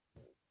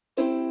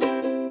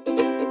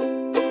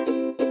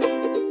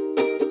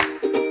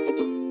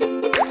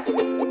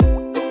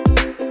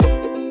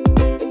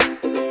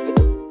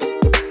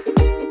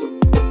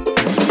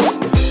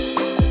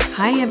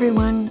Hi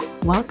everyone,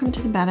 welcome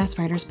to the Badass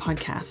Writers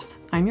Podcast.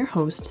 I'm your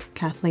host,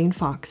 Kathleen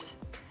Fox.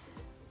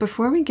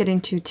 Before we get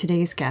into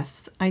today's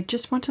guests, I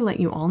just want to let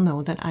you all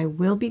know that I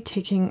will be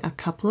taking a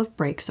couple of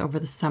breaks over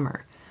the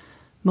summer.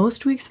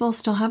 Most weeks we'll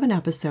still have an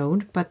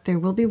episode, but there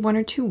will be 1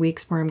 or 2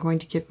 weeks where I'm going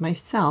to give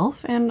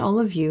myself and all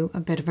of you a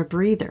bit of a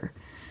breather.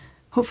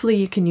 Hopefully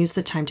you can use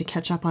the time to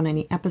catch up on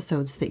any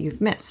episodes that you've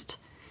missed.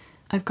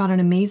 I've got an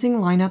amazing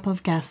lineup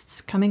of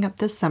guests coming up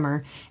this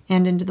summer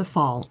and into the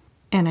fall,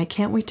 and I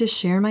can't wait to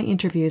share my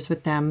interviews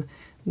with them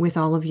with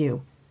all of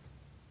you.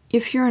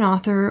 If you're an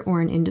author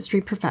or an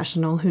industry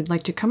professional who'd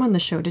like to come on the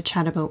show to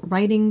chat about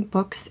writing,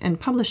 books, and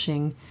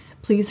publishing,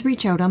 please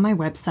reach out on my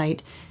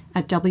website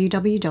at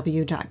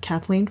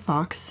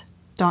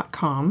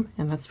www.kathleenfox.com,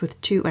 and that's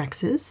with 2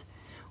 X's,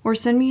 or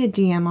send me a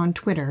DM on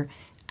Twitter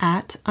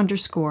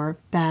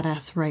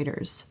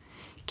 @_badasswriters.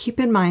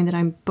 Keep in mind that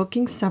I'm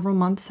booking several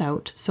months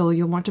out, so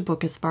you'll want to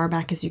book as far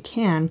back as you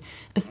can,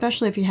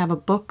 especially if you have a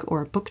book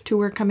or a book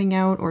tour coming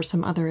out or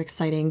some other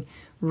exciting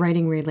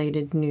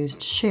writing-related news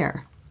to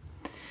share.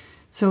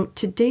 So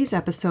today's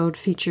episode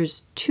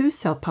features 2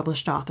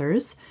 self-published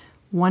authors.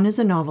 One is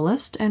a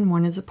novelist and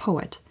one is a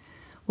poet.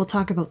 We'll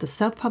talk about the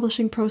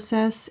self-publishing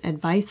process,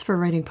 advice for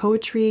writing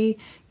poetry,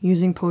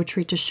 using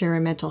poetry to share a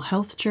mental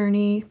health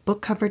journey,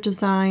 book cover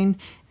design,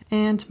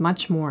 and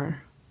much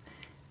more.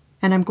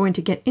 And I'm going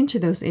to get into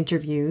those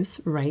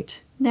interviews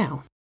right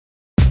now.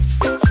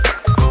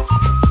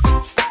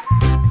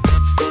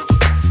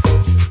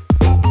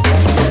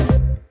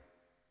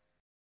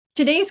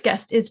 Today's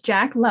guest is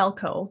Jack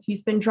Lelko.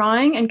 He's been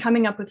drawing and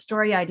coming up with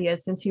story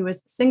ideas since he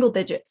was single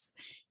digits.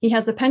 He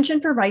has a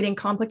penchant for writing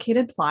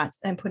complicated plots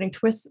and putting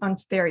twists on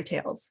fairy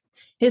tales.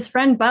 His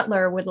friend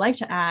Butler would like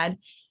to add,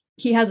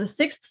 he has a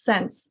sixth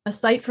sense, a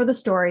sight for the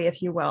story,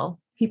 if you will.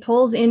 He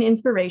pulls in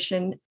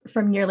inspiration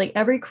from nearly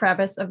every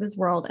crevice of his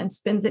world and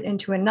spins it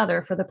into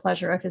another for the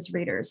pleasure of his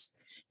readers.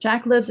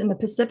 Jack lives in the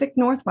Pacific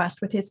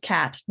Northwest with his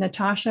cat,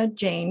 Natasha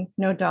Jane,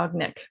 no dog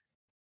Nick.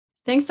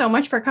 Thanks so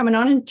much for coming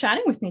on and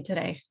chatting with me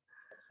today.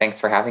 Thanks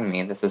for having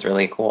me. This is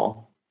really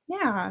cool.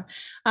 Yeah.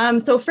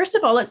 So first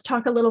of all, let's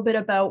talk a little bit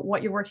about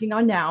what you're working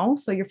on now.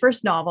 So your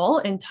first novel,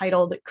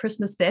 entitled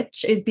Christmas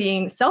Bitch, is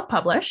being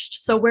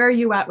self-published. So where are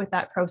you at with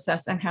that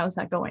process and how's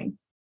that going?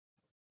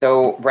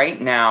 So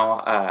right now,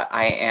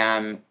 I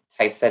am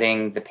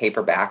typesetting the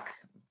paperback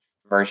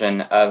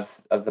version of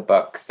the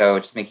book. So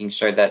just making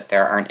sure that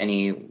there aren't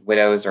any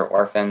widows or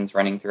orphans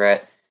running through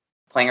it,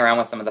 playing around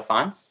with some of the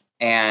fonts.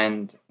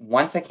 And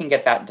once I can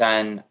get that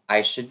done,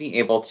 I should be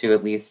able to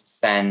at least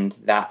send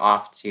that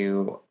off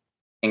to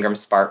Ingram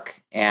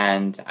Spark,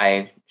 and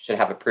I should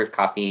have a proof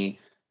copy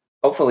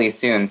hopefully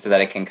soon so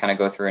that I can kind of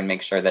go through and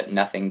make sure that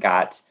nothing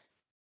got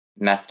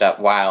messed up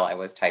while I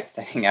was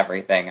typesetting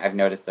everything. I've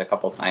noticed a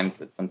couple times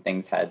that some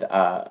things had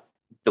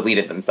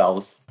deleted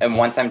themselves. And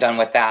once I'm done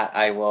with that,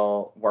 I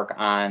will work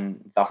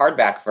on the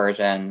hardback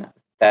version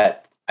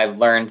that I've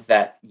learned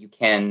that you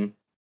can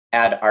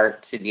add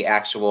art to the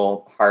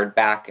actual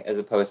hardback as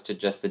opposed to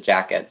just the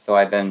jacket. So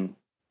I've been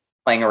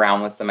playing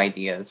around with some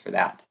ideas for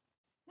that.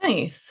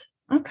 Nice.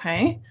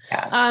 Okay.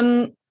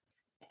 Yeah.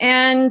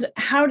 And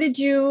how did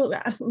you,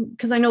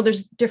 because I know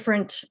there's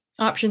different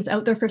options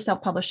out there for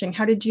self-publishing,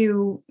 how did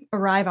you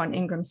arrive on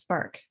Ingram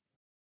Spark?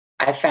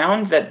 I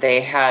found that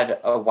they had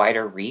a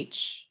wider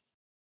reach,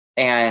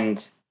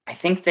 and I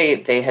think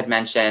they had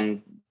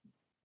mentioned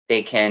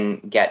they can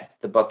get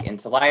the book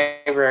into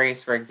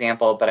libraries, for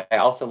example, but I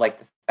also like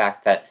the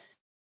fact that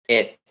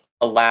it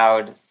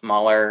allowed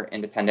smaller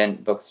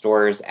independent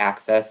bookstores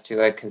access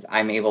to it because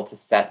I'm able to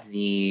set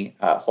the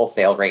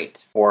wholesale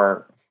rate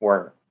for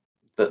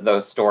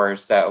those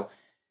stores. So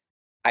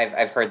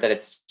I've heard that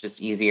it's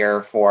just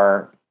easier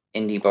for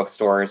indie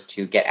bookstores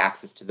to get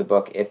access to the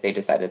book if they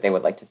decide that they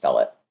would like to sell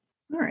it.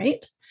 All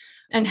right.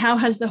 And how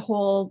has the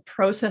whole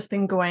process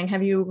been going?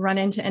 Have you run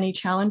into any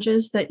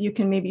challenges that you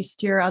can maybe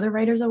steer other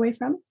writers away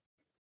from?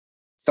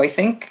 So I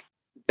think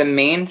the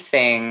main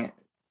thing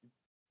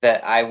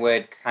that I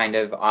would kind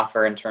of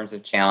offer in terms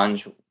of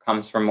challenge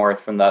comes from more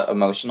from the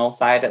emotional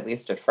side, at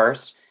least at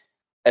first,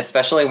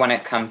 especially when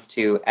it comes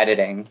to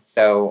editing.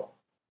 So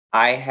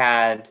I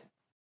had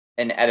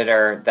an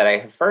editor that I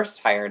had first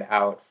hired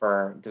out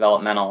for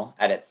developmental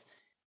edits.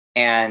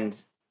 And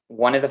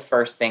one of the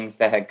first things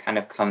that had kind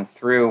of come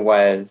through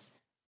was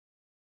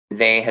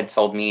they had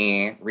told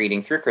me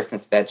reading through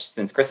Christmas Bitch,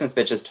 since Christmas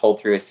Bitch is told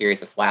through a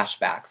series of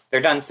flashbacks. They're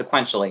done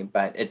sequentially,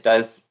 but it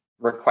does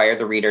require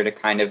the reader to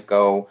kind of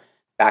go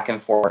back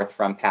and forth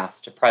from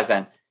past to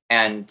present.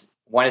 And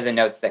one of the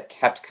notes that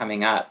kept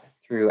coming up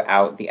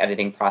throughout the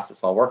editing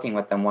process while working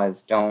with them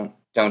was don't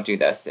do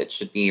this. It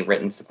should be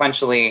written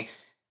sequentially.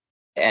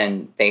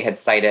 And they had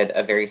cited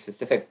a very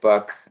specific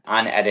book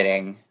on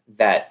editing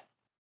that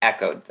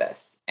echoed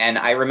this. And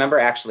I remember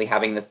actually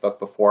having this book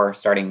before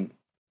starting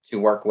to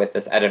work with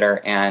this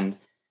editor. And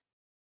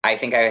I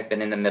think I had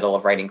been in the middle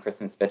of writing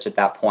Christmas Bitch at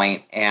that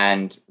point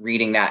and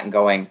reading that and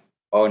going,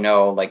 oh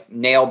no, like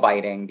nail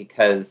biting,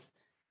 because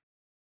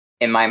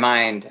in my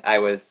mind, I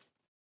was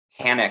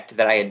panicked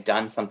that I had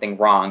done something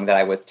wrong, that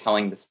I was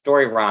telling the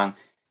story wrong.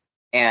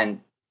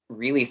 And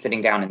really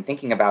sitting down and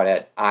thinking about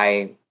it,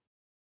 I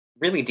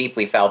really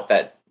deeply felt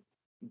that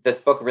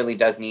this book really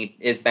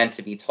is meant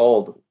to be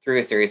told through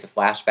a series of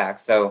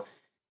flashbacks. So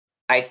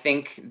I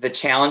think the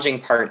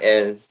challenging part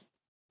is,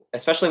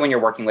 especially when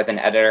you're working with an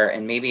editor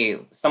and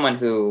maybe someone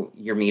who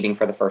you're meeting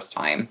for the first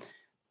time,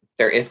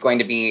 there is going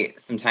to be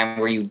some time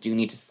where you do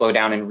need to slow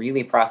down and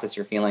really process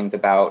your feelings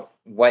about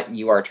what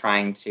you are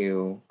trying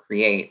to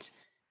create.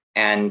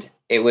 And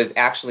it was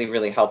actually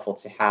really helpful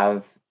to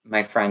have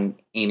my friend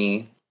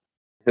Amy,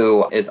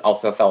 who is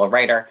also a fellow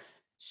writer.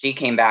 She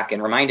came back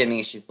and reminded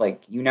me, she's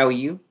like,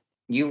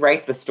 you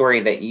write the story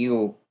that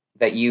you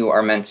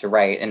are meant to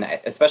write. And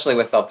especially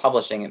with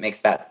self-publishing, it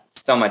makes that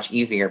so much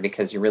easier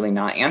because you're really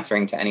not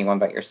answering to anyone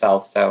but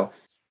yourself. So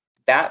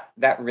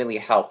that really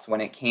helped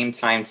when it came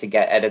time to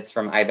get edits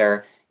from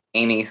either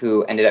Amy,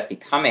 who ended up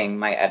becoming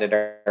my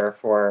editor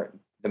for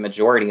the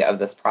majority of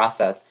this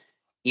process.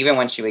 Even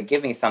when she would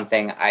give me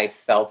something, I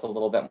felt a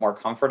little bit more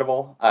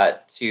comfortable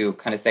to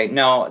kind of say,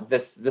 no,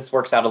 this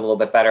works out a little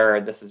bit better.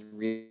 Or this is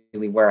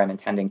really where I'm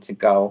intending to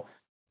go.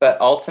 But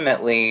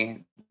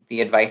ultimately,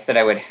 the advice that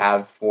I would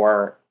have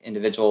for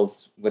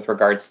individuals with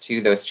regards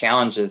to those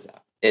challenges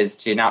is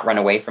to not run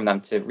away from them,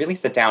 to really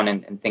sit down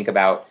and think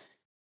about,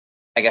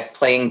 I guess,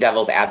 playing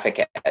devil's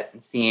advocate,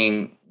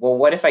 seeing, well,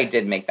 what if I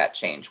did make that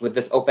change? Would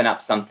this open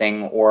up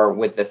something, or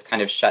would this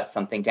kind of shut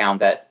something down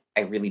that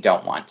I really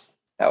don't want?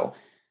 So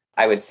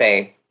I would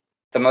say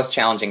the most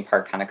challenging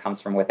part kind of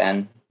comes from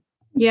within.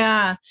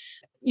 Yeah.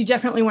 You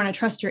definitely want to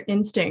trust your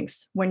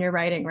instincts when you're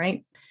writing,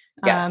 right?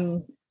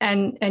 Yes.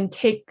 And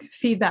take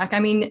feedback. I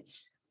mean,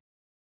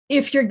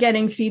 if you're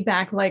getting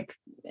feedback like,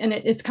 and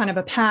it's kind of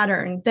a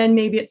pattern, then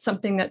maybe it's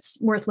something that's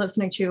worth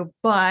listening to.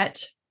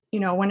 But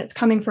when it's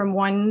coming from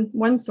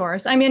one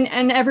source, I mean,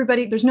 and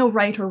everybody, there's no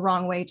right or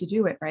wrong way to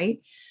do it,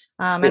 right?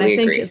 And I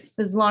think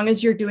as long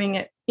as you're doing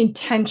it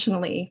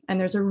intentionally and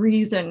there's a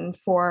reason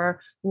for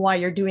why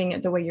you're doing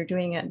it the way you're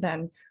doing it,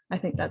 then I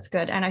think that's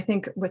good. And I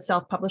think with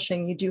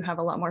self-publishing, you do have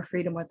a lot more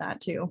freedom with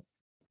that too.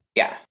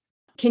 Yeah.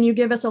 Can you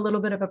give us a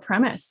little bit of a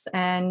premise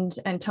and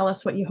tell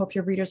us what you hope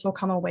your readers will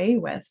come away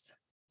with?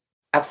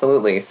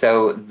 Absolutely.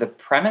 So the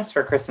premise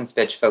for Christmas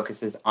Bitch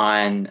focuses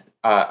on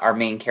our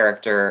main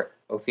character,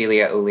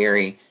 Ophelia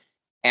O'Leary.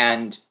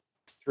 And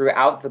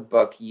throughout the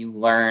book, you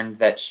learn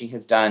that she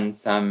has done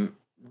some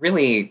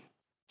really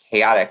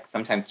chaotic,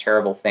 sometimes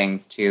terrible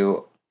things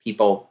to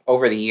people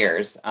over the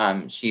years.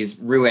 She's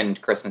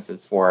ruined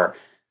Christmases for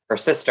her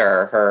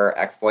sister, her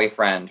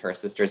ex-boyfriend, her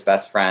sister's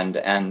best friend,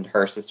 and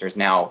her sister's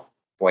now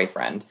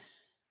boyfriend.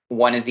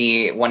 One of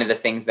the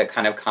things that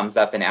kind of comes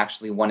up, and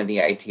actually one of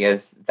the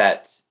ideas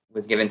that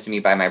was given to me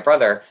by my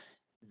brother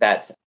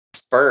that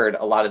spurred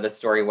a lot of the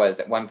story, was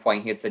at one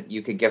point he had said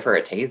you could give her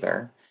a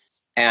taser.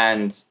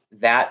 And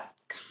that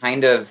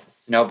kind of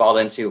snowballed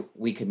into,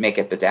 we could make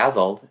it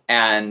bedazzled.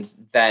 And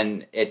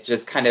then it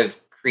just kind of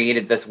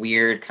created this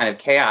weird kind of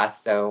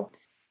chaos. So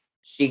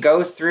she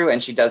goes through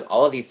and she does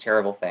all of these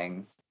terrible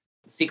things.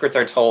 Secrets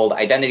are told,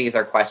 identities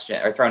are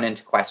thrown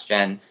into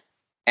question.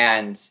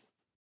 And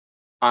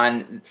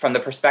from the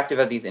perspective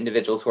of these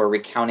individuals who are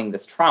recounting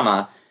this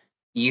trauma,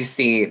 you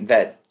see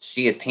that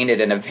she is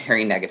painted in a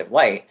very negative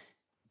light.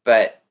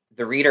 But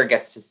the reader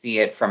gets to see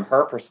it from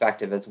her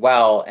perspective as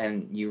well.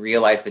 And you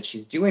realize that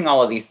she's doing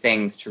all of these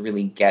things to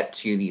really get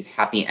to these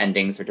happy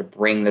endings, or to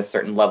bring this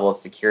certain level of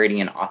security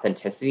and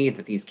authenticity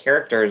that these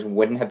characters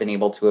wouldn't have been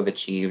able to have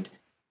achieved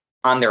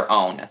on their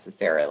own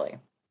necessarily.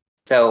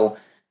 So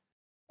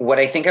what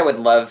I think I would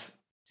love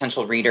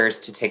potential readers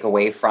to take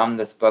away from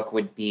this book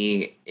would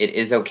be, it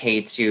is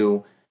okay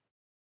to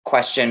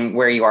question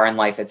where you are in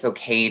life. It's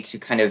okay to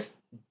kind of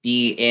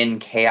be in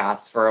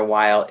chaos for a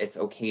while. It's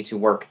okay to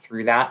work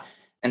through that.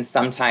 And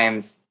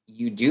sometimes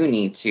you do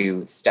need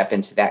to step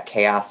into that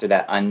chaos or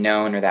that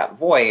unknown or that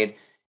void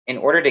in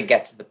order to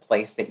get to the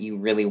place that you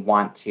really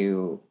want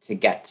to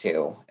get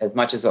to. As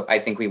much as I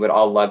think we would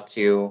all love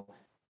to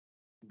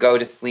go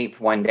to sleep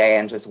one day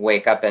and just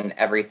wake up and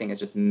everything is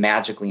just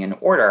magically in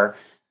order,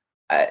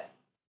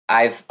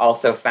 I've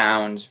also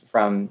found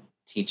from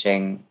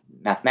teaching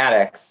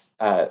mathematics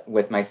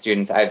with my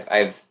students,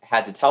 I've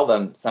had to tell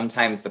them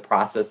sometimes the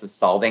process of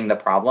solving the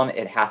problem,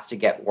 it has to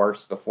get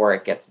worse before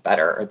it gets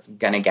better. It's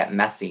going to get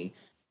messy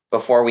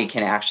before we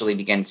can actually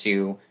begin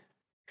to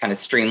kind of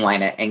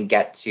streamline it and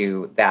get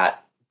to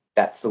that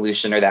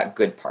solution or that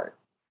good part.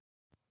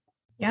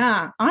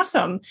 Yeah,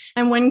 awesome.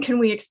 And when can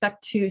we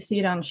expect to see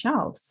it on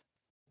shelves?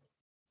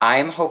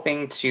 I'm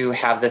hoping to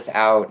have this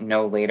out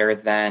no later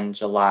than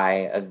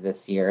July of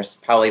this year. So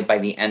probably by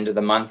the end of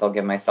the month, I'll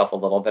give myself a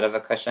little bit of a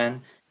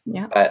cushion.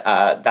 Yeah.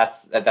 But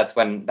that's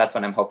when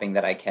I'm hoping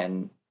that I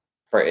can,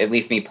 for at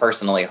least me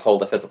personally,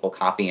 hold a physical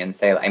copy and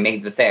say I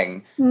made the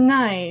thing.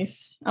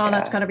 Nice. Oh, Yeah.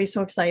 That's got to be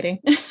so exciting.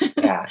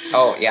 Yeah.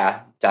 Oh,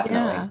 yeah,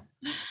 definitely.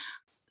 Yeah.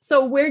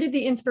 So where did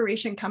the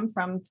inspiration come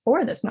from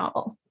for this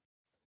novel?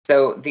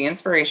 So the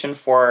inspiration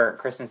for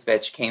Christmas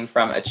Bitch came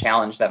from a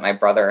challenge that my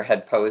brother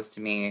had posed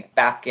to me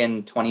back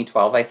in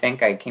 2012. I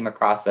think I came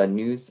across a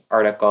news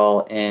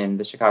article in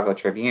the Chicago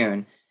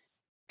Tribune,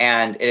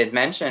 and it had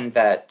mentioned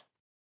that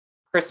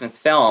Christmas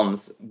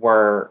films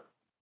were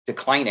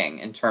declining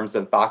in terms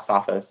of box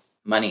office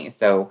money.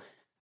 So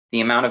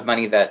the amount of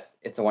money that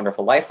It's a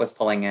Wonderful Life was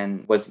pulling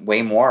in was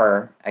way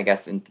more, I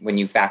guess, when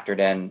you factored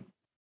in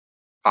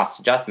cost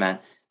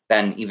adjustment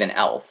than even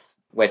Elf,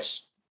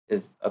 which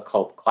is a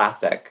cult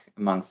classic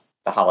amongst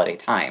the holiday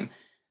time.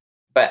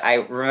 But I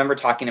remember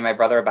talking to my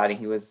brother about it.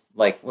 He was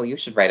like, "Well, you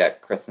should write a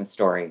Christmas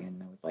story."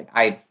 And I was like,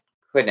 "I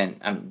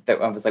couldn't."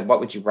 I was like, "What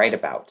would you write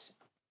about?"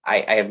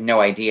 I have no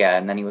idea.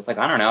 And then he was like,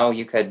 "I don't know.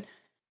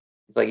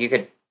 He's like, you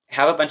could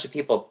have a bunch of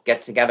people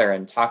get together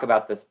and talk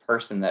about this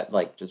person that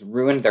like just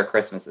ruined their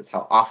Christmases,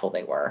 how awful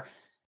they were."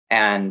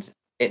 And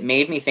it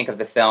made me think of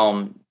the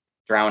film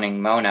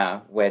Drowning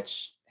Mona,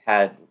 which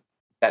had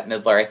Bette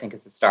Midler, I think,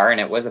 is the star. And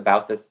it was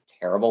about this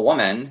terrible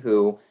woman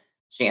who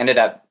she ended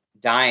up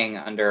dying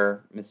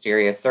under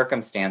mysterious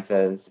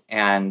circumstances.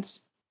 And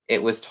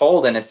it was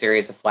told in a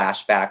series of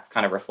flashbacks,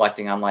 kind of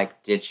reflecting on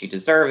like, did she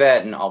deserve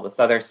it and all this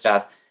other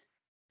stuff.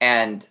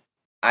 And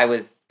I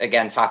was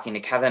again talking to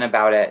Kevin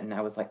about it, and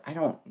I was like, I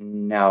don't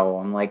know.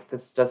 I'm like,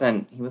 this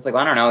doesn't. He was like,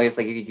 well, I don't know. He's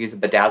like, you could use a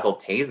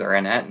bedazzled taser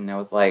in it, and I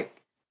was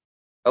like,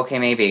 okay,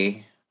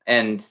 maybe.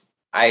 And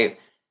I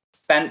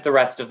spent the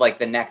rest of like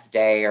the next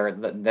day or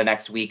the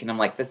next week, and I'm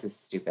like, this is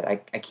stupid. I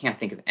can't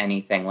think of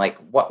anything. Like,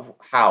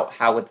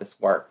 how would this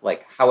work?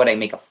 Like, how would I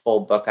make a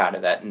full book out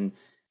of it? And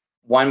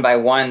one by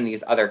one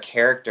these other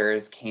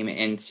characters came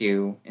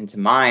into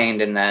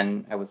mind, and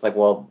then I was like,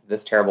 well,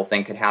 this terrible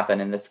thing could happen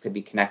and this could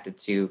be connected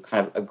to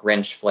kind of a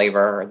Grinch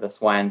flavor, or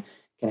this one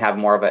can have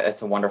more of a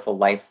It's a Wonderful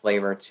Life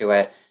flavor to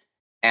it.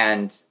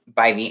 And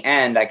by the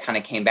end I kind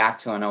of came back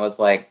to it and I was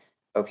like,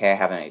 okay, I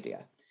have an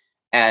idea.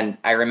 And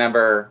I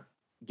remember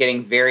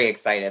getting very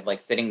excited, like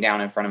sitting down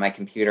in front of my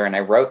computer, and I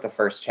wrote the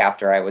first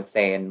chapter, I would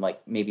say, in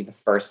like maybe the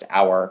first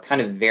hour,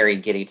 kind of very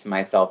giddy to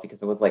myself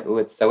because it was like, oh,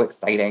 it's so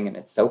exciting and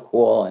it's so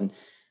cool. And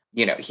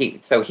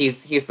he's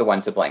the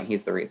one to blame.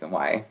 He's the reason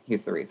why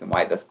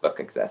this book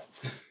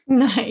exists.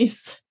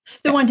 Nice.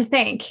 The one to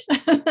thank.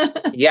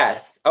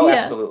 Yes. Oh,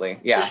 Yes. absolutely.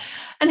 Yeah.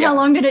 And Yeah. how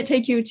long did it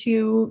take you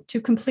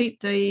to complete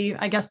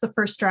the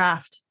first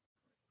draft?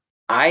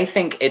 I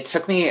think it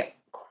took me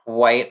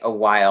quite a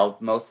while,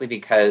 mostly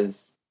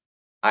because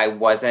I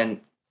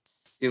wasn't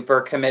super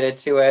committed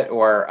to it,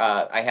 or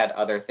I had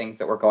other things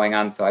that were going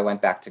on. So I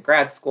went back to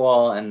grad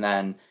school and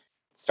then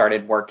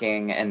started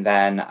working, and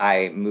then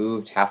I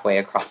moved halfway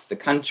across the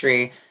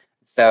country.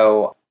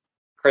 So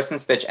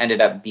Christmas Bitch ended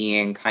up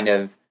being kind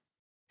of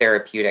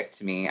therapeutic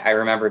to me. I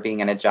remember being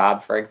in a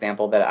job, for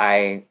example, that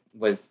I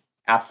was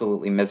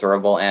absolutely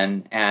miserable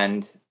in,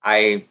 and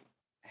I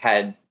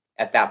had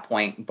at that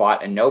point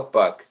bought a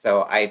notebook.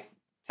 So I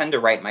tend to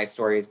write my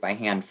stories by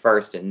hand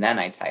first and then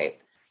I type.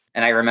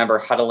 And I remember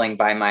huddling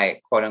by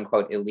my quote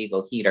unquote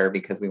illegal heater,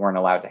 because we weren't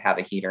allowed to have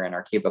a heater in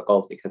our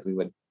cubicles because we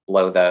would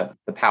blow the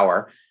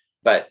power.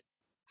 But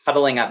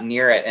huddling up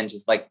near it and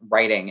just like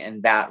writing.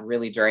 And that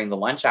really during the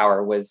lunch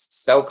hour was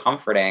so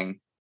comforting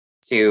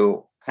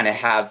to kind of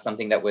have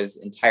something that was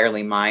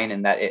entirely mine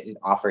and that it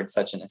offered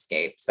such an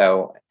escape.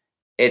 So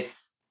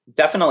it's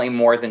definitely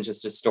more than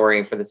just a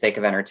story for the sake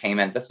of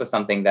entertainment. This was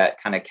something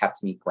that kind of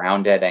kept me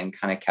grounded and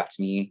kind of kept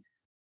me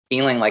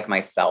feeling like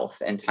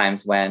myself in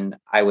times when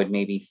I would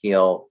maybe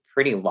feel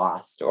pretty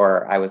lost,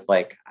 or I was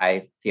like,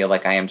 I feel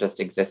like I am just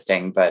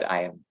existing, but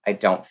I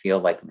don't feel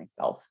like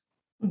myself.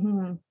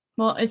 Mm-hmm.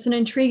 Well, it's an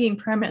intriguing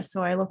premise,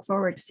 so I look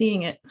forward to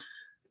seeing it.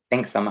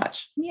 Thanks so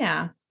much.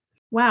 Yeah.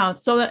 Wow.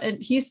 So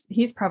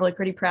he's probably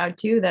pretty proud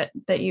too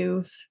that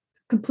you've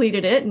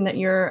completed it and that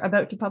you're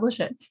about to publish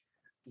it.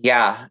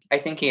 Yeah, I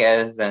think he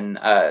is. And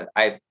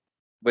I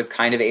was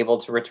kind of able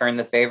to return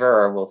the favor,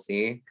 or we'll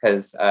see.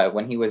 Because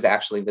when he was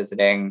actually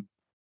visiting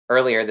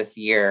earlier this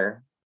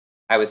year,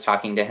 I was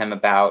talking to him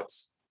about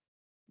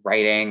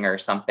writing or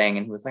something.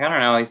 And he was like, I don't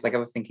know. He's like, I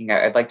was thinking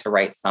I'd like to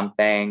write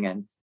something.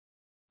 And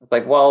I was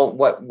like, well,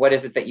 what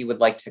is it that you would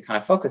like to kind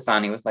of focus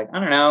on? He was like, I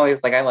don't know.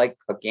 He's like, I like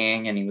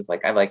cooking. And he was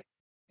like, I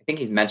think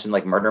he's mentioned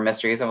like murder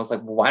mysteries. I was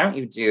like, well, why don't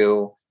you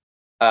do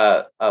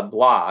a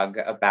blog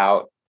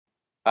about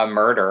a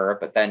murder,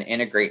 but then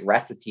integrate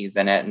recipes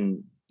in it?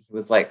 And he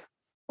was like,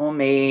 well,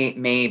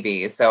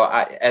 maybe. So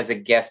as a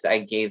gift, I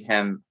gave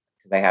him,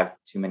 because I have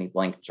too many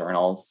blank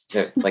journals.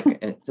 It's like,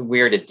 it's a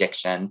weird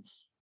addiction.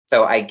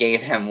 So I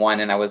gave him one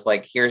and I was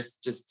like, here's,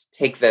 just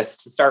take this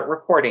to start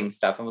recording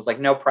stuff. And was like,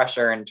 no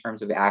pressure in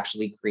terms of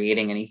actually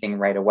creating anything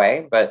right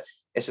away, but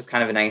it's just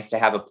kind of nice to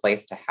have a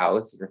place to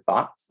house your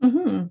thoughts.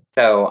 Mm-hmm.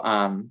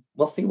 So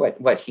we'll see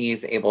what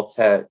he's able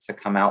to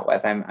come out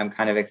with. I'm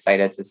kind of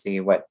excited to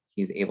see what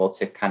he's able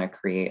to kind of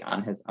create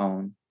on his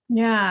own.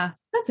 Yeah,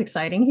 that's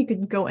exciting. He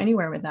could go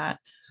anywhere with that.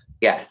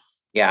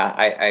 Yes.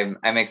 Yeah.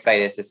 I'm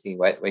excited to see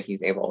what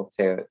he's able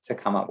to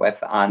come up with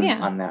on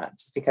that,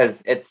 just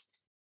because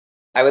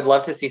I would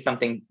love to see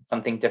something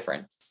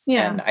different.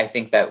 Yeah. And I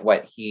think that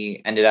what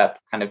he ended up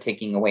kind of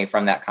taking away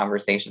from that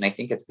conversation, I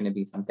think it's going to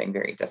be something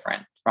very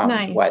different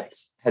from what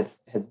has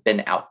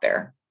been out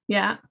there.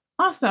 Yeah.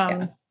 Awesome.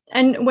 Yeah.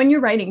 And when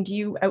you're writing, do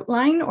you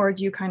outline, or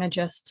do you kind of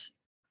just,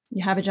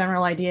 you have a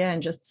general idea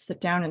and just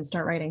sit down and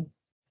start writing?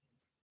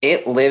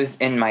 It lives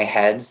in my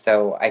head.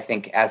 So I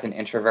think as an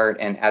introvert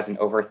and as an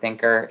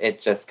overthinker,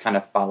 it just kind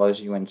of follows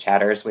you and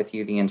chatters with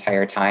you the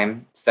entire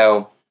time.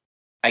 So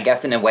I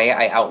guess in a way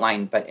I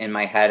outline, but in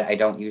my head, I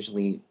don't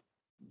usually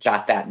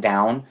jot that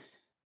down.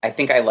 I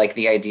think I like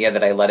the idea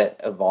that I let it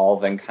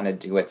evolve and kind of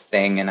do its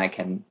thing and I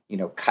can,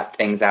 cut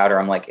things out, or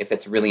I'm like, if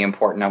it's really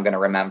important, I'm going to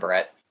remember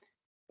it.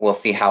 We'll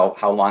see how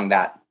long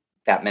that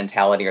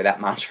mentality or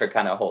that mantra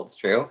kind of holds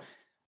true.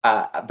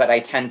 But I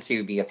tend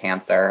to be a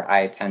pantser.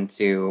 I tend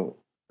to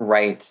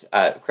write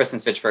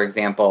Christmas Bitch, for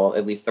example,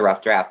 at least the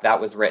rough draft,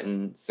 that was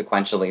written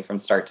sequentially from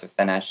start to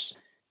finish.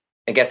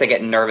 I guess I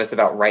get nervous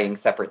about writing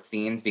separate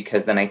scenes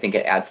because then I think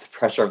it adds the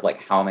pressure of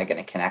like, how am I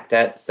going to connect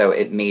it? So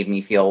it made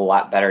me feel a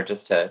lot better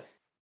just to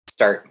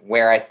start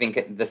where I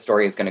think the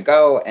story is going to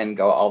go and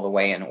go all the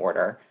way in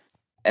order.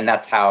 And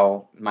that's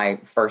how my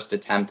first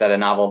attempt at a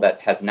novel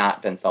that has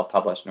not been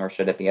self-published, nor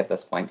should it be at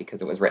this point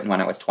because it was written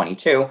when I was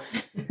 22.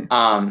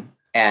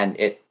 And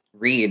it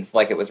reads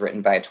like it was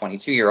written by a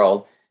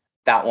 22-year-old.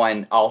 That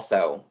one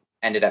also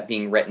ended up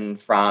being written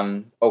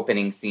from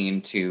opening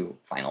scene to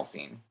final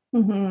scene.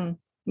 Mm-hmm.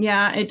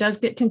 Yeah, it does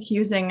get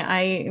confusing.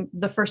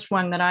 The first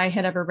one that I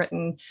had ever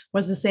written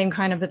was the same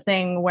kind of a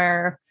thing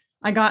where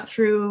I got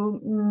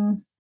through,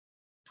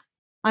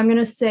 I'm going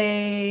to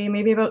say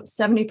maybe about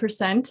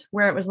 70%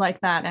 where it was like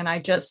that. And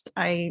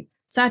I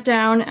sat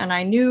down and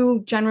I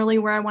knew generally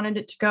where I wanted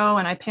it to go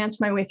and I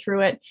pantsed my way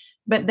through it.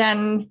 But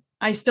then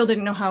I still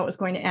didn't know how it was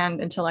going to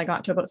end until I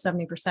got to about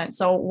 70%.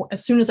 So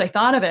as soon as I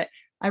thought of it,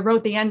 I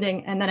wrote the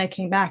ending and then I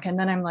came back and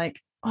then I'm like,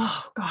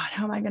 oh God,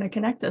 how am I going to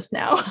connect this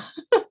now?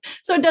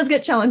 So it does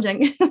get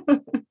challenging.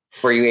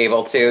 Were you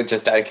able to,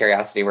 just out of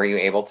curiosity, were you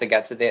able to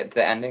get to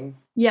the ending?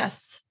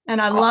 Yes. And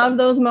I love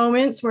those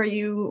moments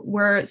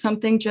where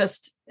something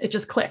just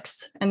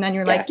clicks and then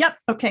you're like, yep,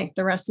 okay,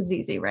 the rest is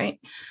easy, right?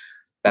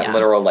 That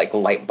literal like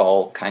light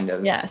bulb kind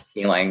of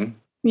feeling.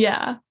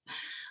 Yeah.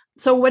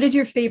 So what is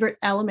your favorite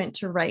element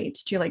to write?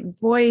 Do you like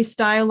voice,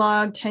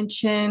 dialogue,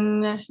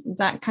 tension,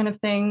 that kind of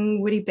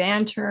thing, witty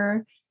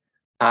banter?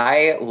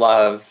 I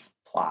love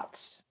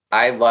plots.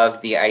 I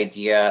love the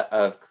idea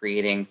of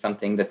creating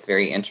something that's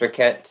very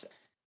intricate.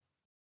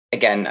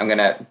 Again,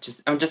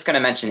 I'm just gonna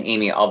mention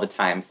Amy all the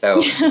time.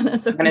 So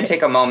That's okay. I'm gonna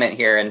take a moment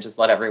here and just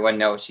let everyone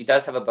know she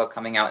does have a book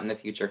coming out in the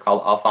future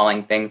called All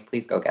Falling Things.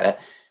 Please go get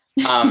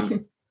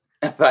it.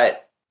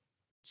 But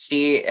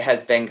she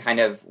has been kind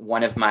of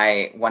one of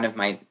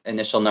my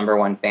initial number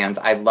one fans.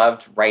 I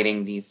loved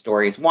writing these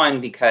stories,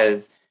 one,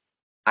 because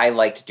I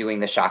liked doing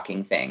the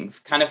shocking thing,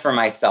 kind of for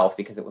myself,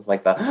 because it was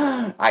like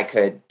I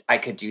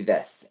could do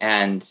this.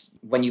 And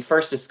when you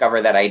first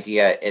discover that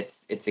idea,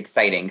 it's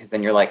exciting because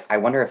then you're like, I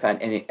wonder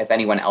if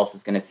anyone else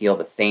is going to feel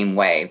the same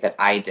way that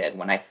I did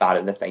when I thought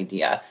of this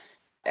idea.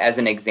 As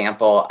an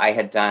example, I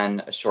had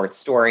done a short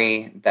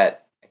story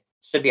that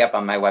should be up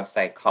on my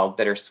website called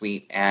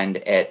Bittersweet, and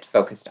it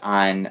focused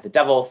on the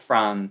devil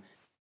from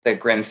the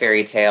Grimm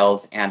fairy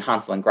tales and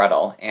Hansel and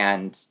Gretel.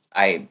 And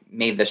I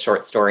made the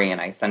short story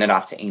and I sent it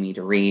off to Amy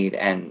to read.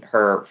 And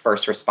her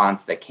first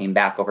response that came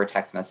back over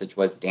text message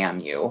was, damn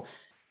you,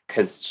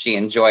 because she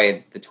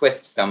enjoyed the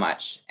twist so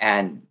much.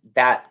 And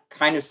that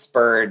kind of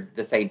spurred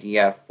this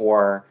idea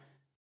for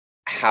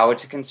how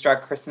to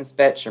construct Christmas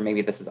Bitch, or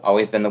maybe this has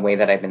always been the way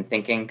that I've been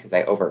thinking because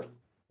I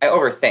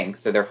overthink,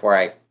 so therefore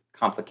I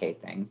complicate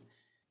things.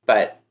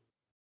 But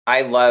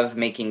I love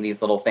making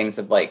these little things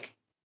of like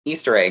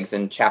Easter eggs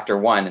in chapter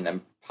one and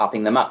then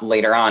popping them up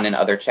later on in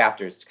other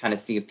chapters to kind of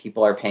see if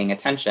people are paying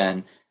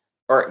attention,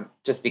 or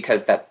just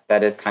because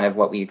that is kind of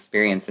what we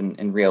experience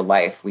in real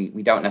life. We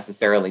don't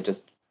necessarily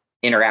just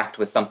interact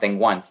with something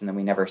once and then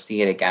we never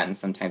see it again.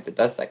 Sometimes it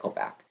does cycle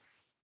back.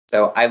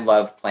 So I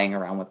love playing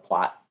around with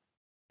plot.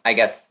 I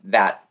guess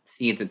that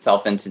feeds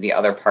itself into the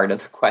other part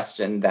of the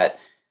question, that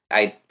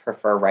I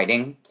prefer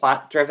writing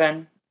plot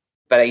driven,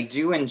 but I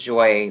do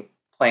enjoy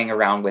playing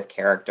around with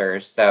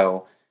characters.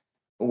 So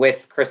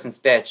with Christmas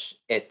Bitch,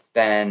 it's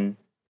been,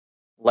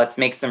 let's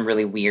make some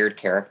really weird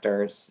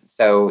characters.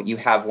 So you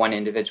have one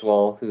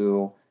individual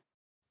who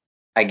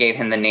I gave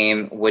him the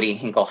name Woody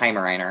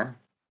Hinkelheimeriner,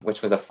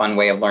 which was a fun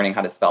way of learning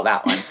how to spell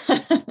that one.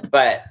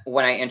 But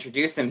when I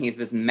introduce him, he's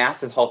this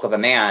massive hulk of a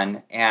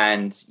man,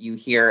 and you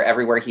hear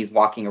everywhere he's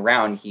walking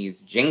around,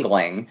 he's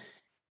jingling.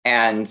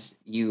 And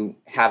you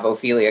have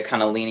Ophelia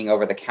kind of leaning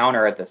over the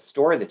counter at the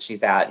store that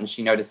she's at, and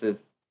she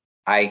notices,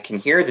 I can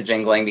hear the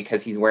jingling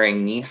because he's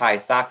wearing knee-high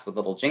socks with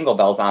little jingle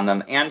bells on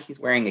them, and he's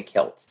wearing a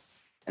kilt.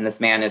 And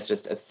this man is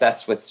just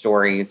obsessed with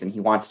stories, and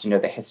he wants to know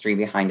the history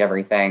behind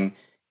everything.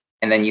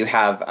 And then you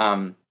have,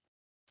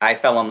 I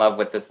fell in love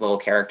with this little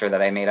character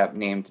that I made up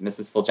named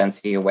Mrs.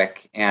 Fulgencia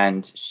Wick,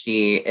 and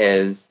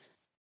she's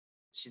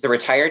a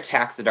retired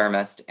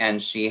taxidermist,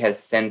 and she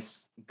has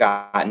since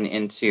gotten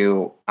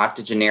into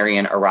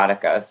octogenarian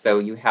erotica. So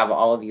you have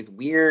all of these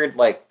weird,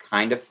 like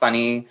kind of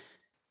funny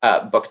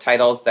book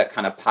titles that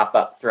kind of pop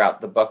up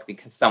throughout the book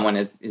because someone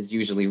is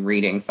usually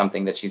reading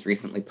something that she's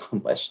recently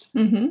published.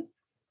 Mm-hmm.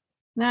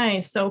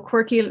 Nice. So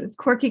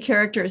quirky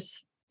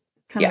characters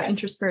kind of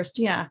interspersed.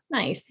 Yeah,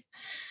 nice.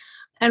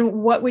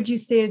 And what would you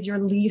say is your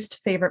least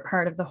favorite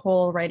part of the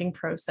whole writing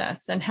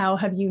process? And how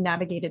have you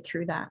navigated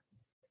through that?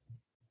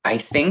 I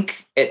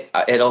think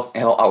it'll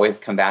always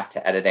come back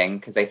to editing,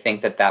 because I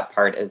think that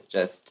part is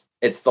just,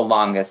 it's the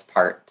longest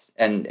part,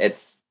 and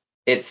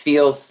it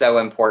feels so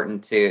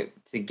important to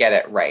get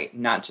it right,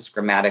 not just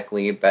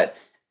grammatically, but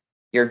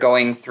you're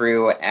going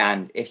through,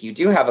 and if you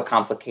do have a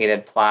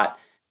complicated plot,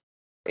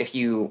 if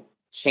you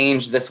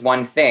change this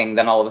one thing,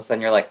 then all of a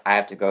sudden you're like, I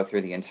have to go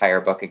through the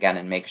entire book again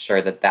and make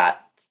sure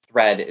that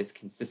thread is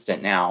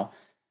consistent now.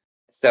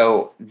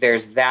 So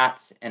there's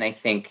that. And I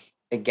think,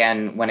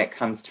 again, when it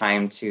comes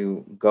time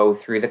to go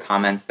through the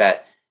comments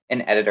that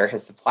an editor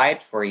has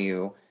supplied for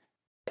you,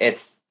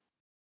 it's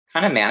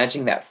kind of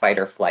managing that fight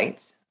or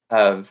flight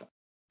of,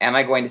 am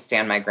I going to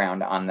stand my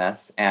ground on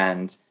this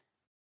and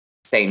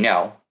say,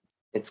 no,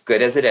 it's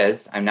good as it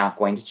is, I'm not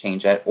going to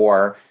change it?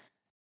 Or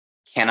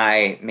can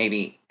I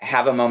maybe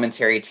have a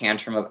momentary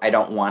tantrum of, I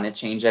don't want to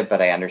change it,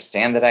 but I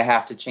understand that I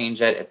have to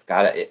change it.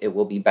 It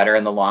will be better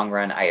in the long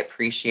run. I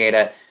appreciate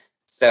it.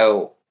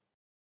 So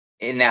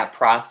in that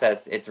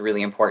process, it's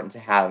really important to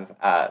have,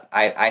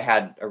 I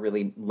had a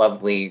really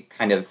lovely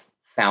kind of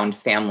found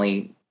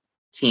family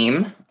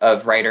team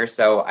of writers.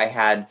 So I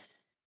had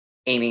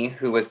Amy,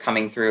 who was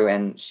coming through,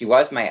 and she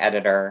was my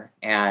editor,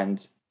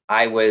 and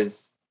I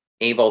was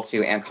able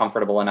to and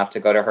comfortable enough to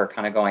go to her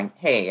kind of going,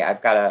 hey,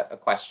 I've got a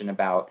question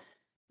about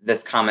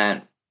this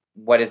comment.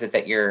 What is it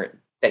that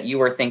you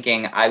were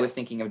thinking? I was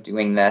thinking of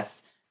doing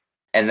this.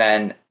 And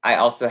then I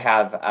also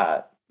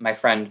have my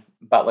friend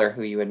Butler,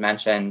 who you had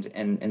mentioned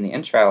in the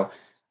intro.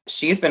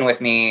 She's been with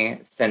me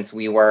since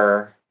we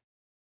were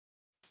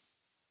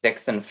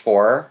 6 and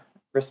 4,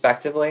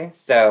 respectively.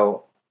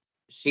 So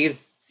she's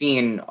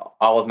seen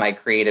all of my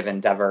creative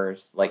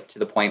endeavors, like to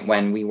the point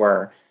when we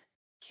were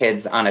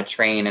kids on a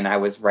train and I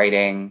was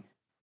writing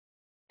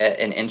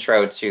an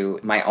intro to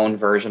my own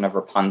version of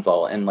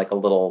Rapunzel in like a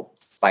little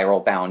spiral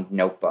bound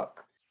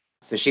notebook.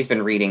 So she's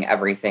been reading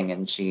everything,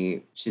 and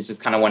she's just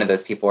kind of one of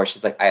those people where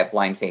she's like, I have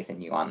blind faith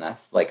in you on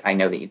this. Like, I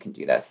know that you can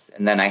do this.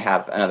 And then I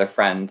have another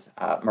friend,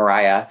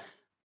 Mariah,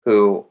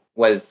 who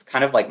was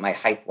kind of like my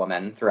hype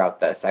woman throughout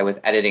this. I was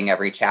editing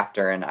every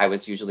chapter, and I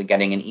was usually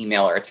getting an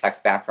email or a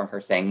text back from her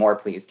saying, more,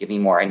 please give me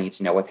more. I need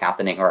to know what's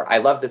happening. Or I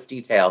love this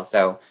detail.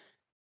 So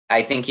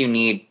I think you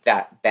need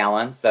that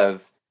balance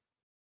of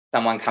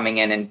someone coming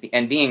in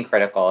and being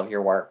critical of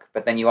your work,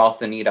 but then you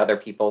also need other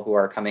people who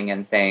are coming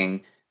in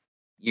saying,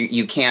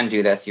 you can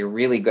do this, you're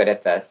really good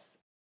at this,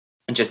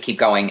 and just keep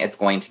going, it's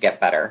going to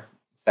get better.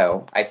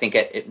 So I think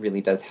it really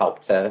does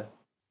help to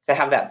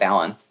have that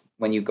balance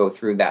when you go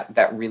through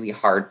that really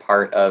hard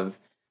part of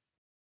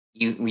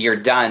you're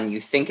done,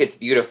 you think it's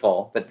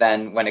beautiful, but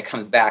then when it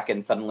comes back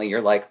and suddenly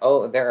you're like,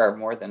 oh, there are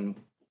more than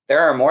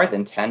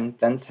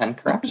 10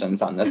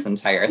 corrections on this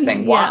entire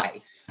thing. Yeah.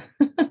 Why?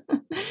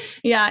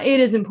 Yeah, it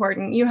is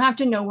important. You have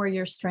to know where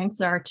your strengths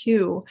are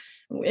too.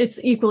 It's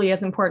equally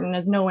as important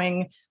as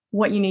knowing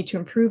what you need to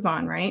improve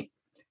on, right?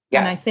 Yes.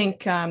 And I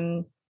think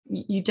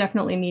you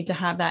definitely need to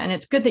have that. And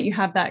it's good that you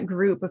have that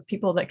group of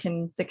people that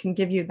can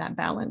give you that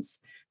balance,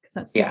 because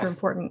that's super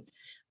important.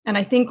 And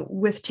I think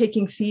with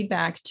taking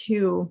feedback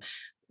too,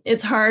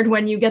 it's hard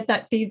when you get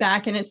that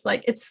feedback and it's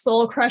like, it's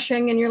soul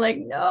crushing and you're like,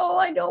 no,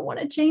 I don't want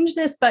to change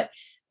this. But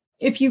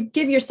if you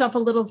give yourself a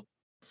little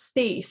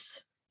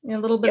space, a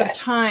little bit of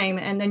time,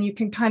 and then you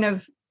can kind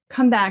of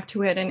come back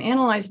to it and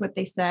analyze what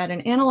they said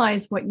and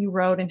analyze what you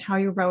wrote and how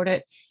you wrote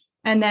it.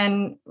 And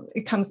then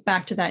it comes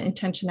back to that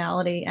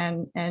intentionality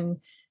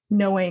and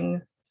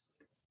knowing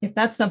if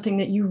that's something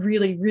that you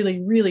really, really,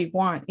 really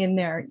want in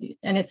there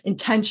and it's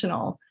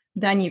intentional,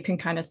 then you can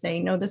kind of say,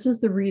 no, this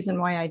is the reason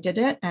why I did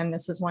it. And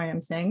this is why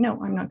I'm saying,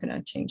 no, I'm not going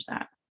to change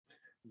that.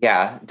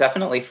 Yeah,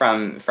 definitely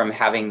from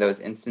having those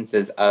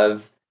instances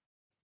of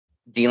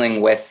dealing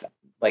with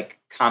like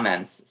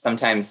comments,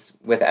 sometimes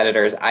with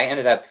editors, I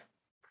ended up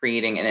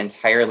creating an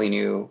entirely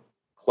new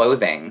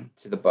closing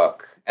to the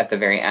book at the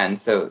very end.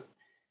 So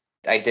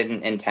I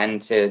didn't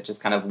intend to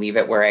just kind of leave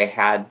it where I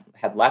had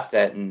left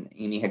it. And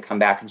Amy had come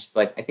back and she's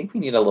like, I think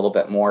we need a little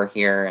bit more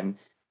here. And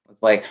I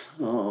was like,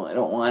 oh, I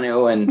don't want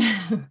to. And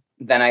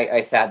then I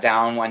sat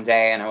down one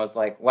day and I was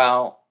like,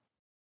 well,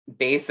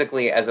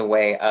 basically as a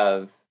way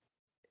of,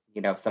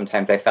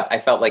 sometimes I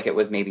felt like it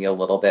was maybe a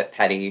little bit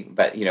petty,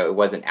 but, it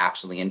wasn't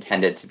actually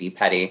intended to be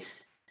petty.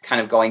 Kind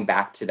of going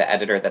back to the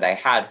editor that I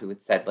had who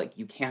had said, like,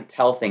 you can't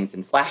tell things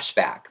in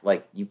flashback.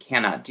 Like, you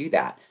cannot do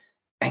that.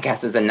 I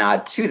guess as a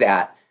nod to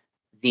that,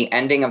 the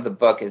ending of the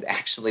book is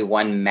actually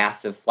one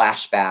massive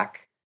flashback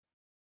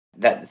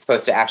that's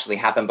supposed to actually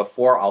happen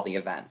before all the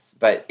events,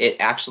 but it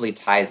actually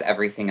ties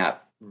everything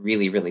up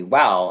really, really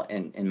well,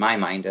 in my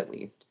mind, at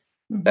least.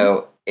 Mm-hmm.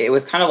 So it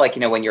was kind of like,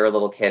 when you're a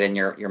little kid and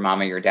your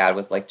mom or your dad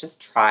was like, just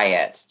try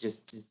it.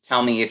 Just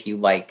tell me if you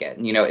like it.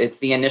 And, it's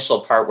the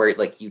initial part where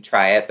like you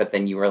try it, but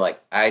then you were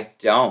like, I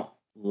don't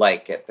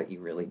like it, but you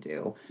really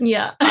do.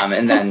 Yeah.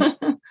 And then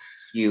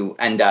you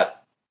end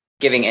up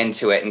giving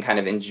into it and kind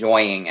of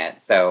enjoying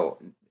it. So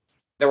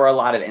there were a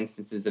lot of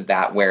instances of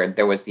that where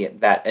there was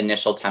that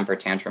initial temper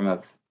tantrum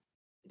of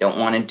don't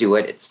want to do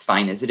it. It's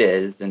fine as it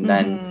is. And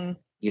then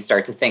you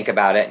start to think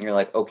about it and you're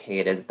like, okay,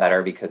 it is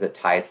better because it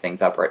ties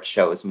things up or it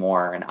shows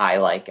more and I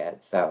like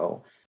it.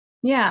 So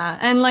yeah.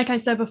 And like I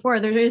said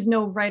before, there is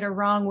no right or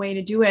wrong way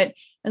to do it.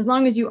 As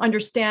long as you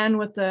understand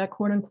what the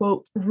quote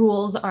unquote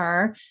rules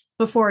are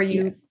before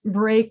you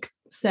break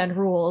said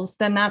rules,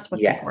 then that's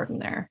what's important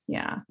there.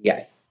 Yeah.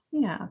 Yes.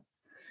 Yeah.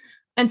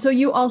 And so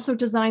you also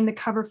designed the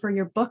cover for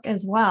your book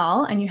as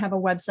well. And you have a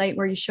website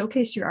where you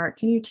showcase your art.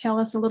 Can you tell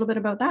us a little bit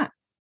about that?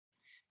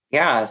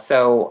 Yeah.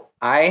 So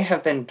I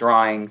have been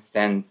drawing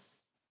since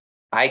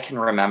I can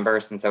remember,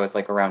 since I was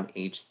like around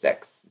age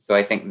 6. So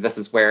I think this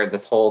is where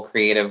this whole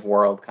creative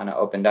world kind of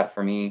opened up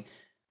for me.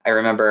 I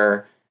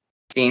remember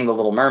seeing The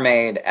Little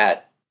Mermaid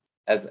as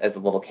a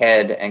little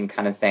kid and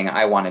kind of saying,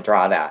 I want to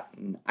draw that.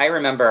 And I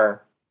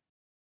remember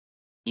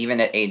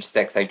even at age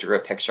 6, I drew a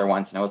picture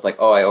once and I was like,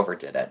 oh, I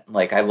overdid it.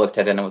 Like I looked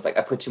at it and I was like,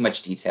 I put too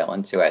much detail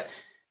into it.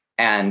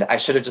 And I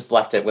should have just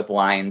left it with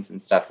lines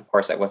and stuff. Of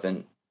course, I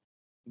wasn't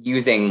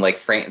using like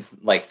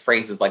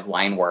phrases like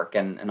line work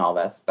and all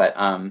this, but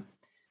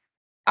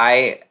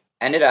I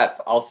ended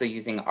up also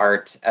using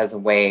art as a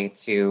way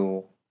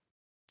to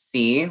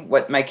see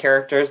what my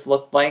characters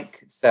looked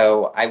like.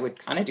 So I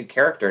would kind of do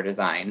character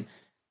design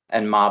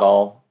and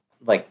model.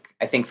 Like,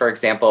 I think, for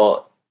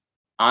example,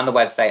 on the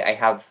website, I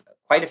have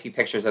quite a few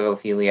pictures of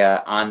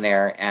Ophelia on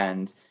there.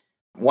 And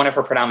one of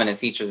her predominant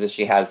features is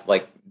she has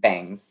like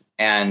bangs.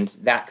 And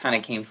that kind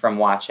of came from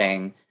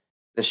watching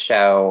the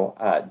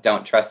show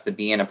Don't Trust the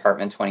Bee in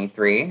Apartment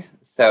 23.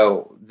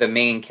 So the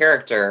main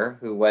character,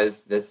 who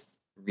was this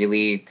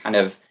really kind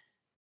of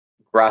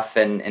gruff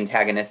and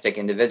antagonistic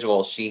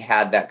individual, she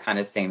had that kind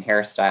of same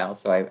hairstyle.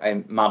 So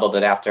I modeled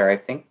it after, I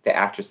think the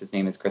actress's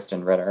name is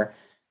Kristen Ritter.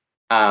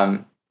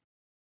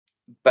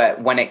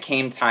 But when it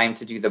came time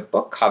to do the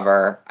book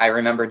cover, I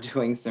remember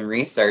doing some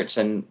research,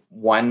 and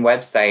one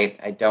website,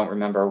 I don't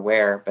remember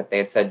where, but they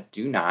had said,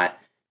 do not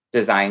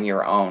design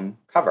your own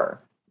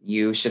cover.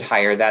 You should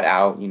hire that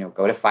out,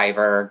 go to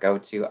Fiverr, go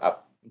to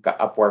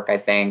Upwork, I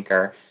think,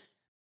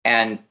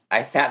 and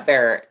I sat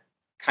there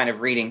kind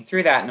of reading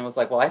through that and was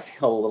like, well, I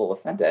feel a little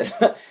offended.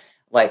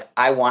 Like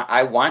I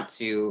want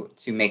to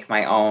make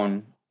my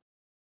own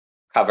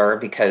cover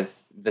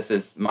because this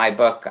is my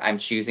book. I'm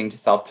choosing to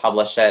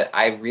self-publish it.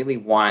 I really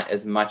want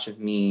as much of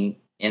me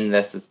in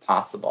this as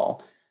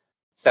possible.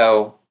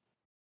 So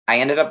I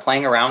ended up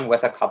playing around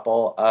with a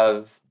couple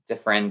of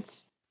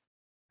different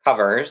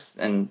covers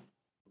and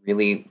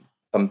really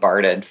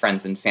bombarded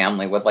friends and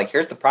family with like,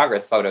 here's the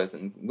progress photos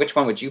and which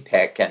one would you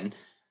pick? And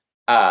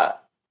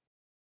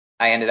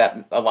I ended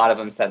up, a lot of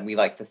them said we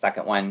like the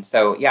second one.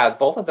 So yeah,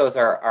 both of those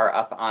are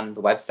up on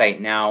the website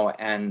now.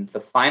 And the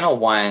final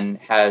one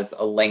has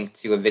a link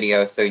to a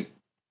video so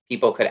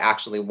people could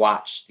actually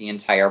watch the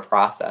entire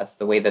process.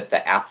 The way that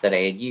the app that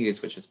I had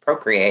used, which was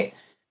Procreate,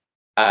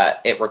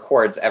 it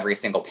records every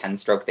single pen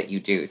stroke that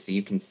you do. So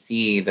you can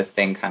see this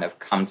thing kind of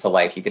come to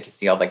life. You get to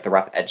see all like the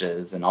rough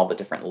edges and all the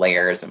different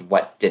layers and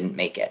what didn't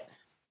make it.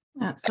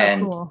 That's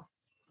so cool.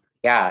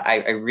 Yeah,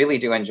 I really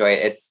do enjoy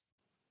it.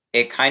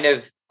 It kind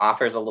of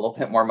offers a little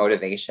bit more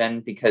motivation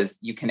because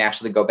you can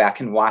actually go back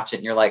and watch it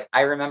and you're like,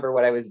 I remember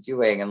what I was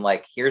doing. And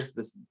like, here's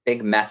this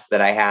big mess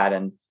that I had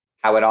and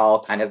how it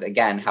all kind of,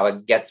 again, how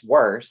it gets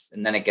worse.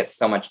 And then it gets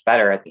so much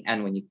better at the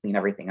end when you clean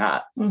everything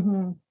up.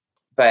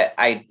 But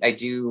I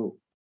do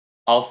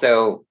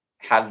also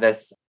have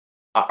this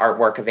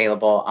artwork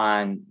available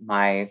on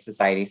my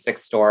Society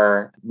 6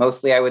 store.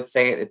 Mostly, I would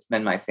say it's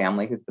been my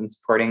family who's been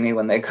supporting me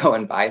when they go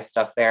and buy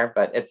stuff there.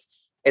 But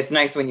it's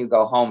nice when you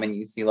go home and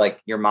you see like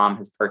your mom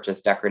has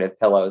purchased decorative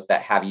pillows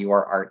that have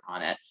your art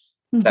on it.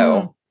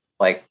 So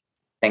like,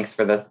 thanks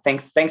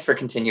for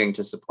continuing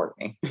to support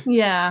me.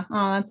 Yeah.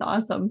 Oh, that's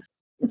awesome.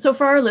 So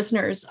for our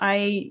listeners,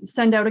 I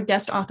send out a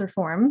guest author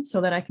form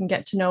so that I can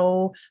get to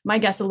know my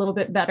guests a little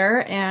bit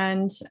better.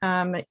 And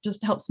it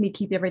just helps me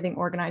keep everything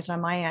organized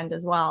on my end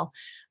as well.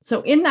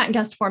 So in that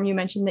guest form, you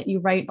mentioned that you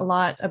write a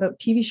lot about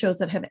TV shows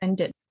that have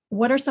ended.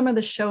 What are some of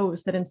the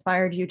shows that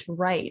inspired you to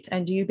write?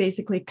 And do you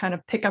basically kind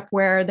of pick up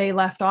where they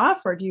left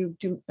off, or do you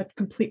do a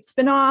complete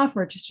spin-off,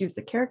 or just use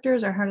the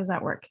characters, or how does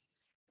that work?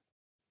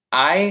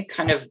 I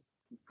kind of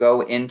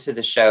go into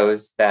the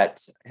shows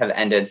that have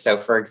ended. So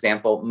for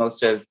example,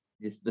 most of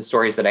the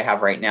stories that I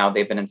have right now,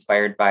 they've been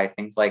inspired by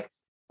things like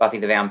Buffy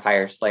the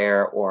Vampire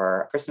Slayer,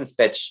 or Christmas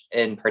Bitch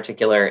in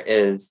particular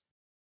is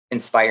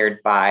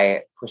inspired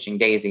by Pushing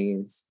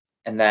Daisies.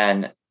 And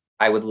then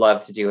I would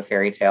love to do a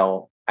fairy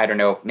tale, I don't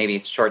know, maybe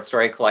short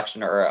story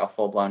collection or a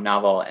full-blown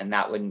novel. And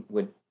that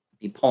would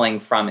be pulling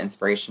from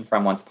inspiration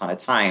from Once Upon a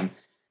Time.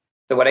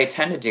 So what I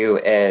tend to do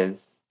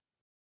is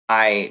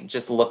I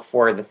just look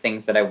for the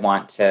things that I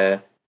want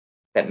that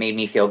made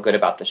me feel good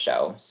about the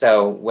show.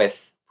 So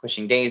with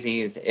Pushing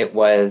Daisies, it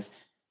was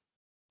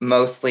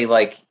mostly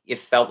like it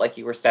felt like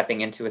you were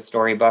stepping into a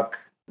storybook.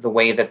 The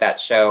way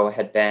that show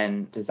had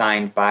been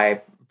designed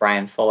by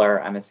Brian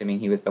Fuller, I'm assuming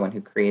he was the one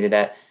who created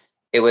it.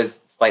 It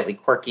was slightly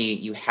quirky.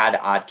 You had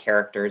odd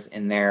characters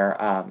in there.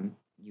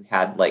 You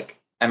had like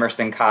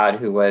Emerson Codd,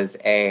 who was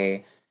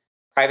a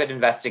private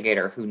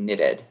investigator who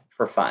knitted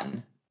for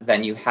fun.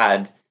 Then you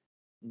had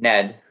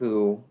Ned,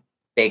 who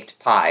baked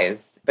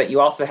pies, but you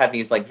also had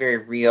these like very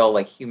real,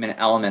 like human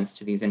elements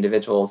to these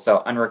individuals.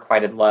 So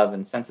unrequited love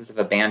and senses of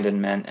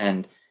abandonment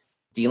and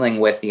dealing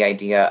with the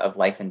idea of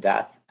life and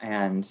death.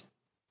 And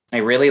I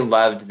really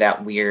loved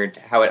that weird,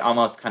 how it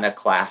almost kind of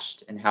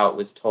clashed and how it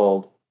was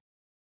told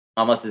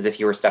almost as if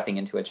you were stepping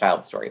into a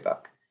child's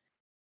storybook.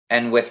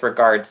 And with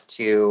regards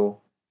to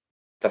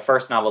the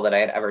first novel that I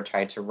had ever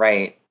tried to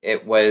write,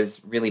 it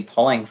was really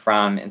pulling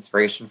from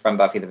inspiration from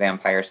Buffy the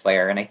Vampire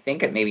Slayer. And I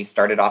think it maybe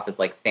started off as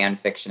like fan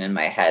fiction in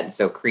my head.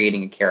 So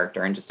creating a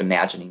character and just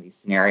imagining these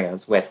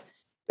scenarios with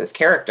those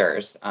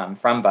characters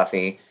from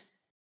Buffy.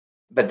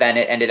 But then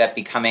it ended up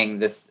becoming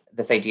this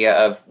idea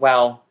of,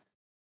 well,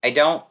 I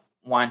don't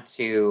want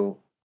to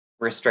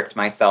restrict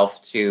myself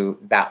to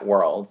that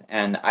world.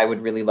 And I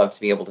would really love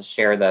to be able to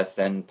share this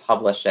and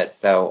publish it.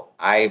 So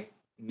I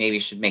maybe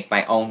should make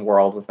my own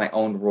world with my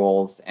own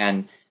rules.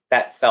 And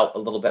that felt a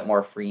little bit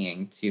more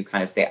freeing to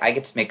kind of say, I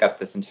get to make up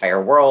this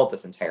entire world,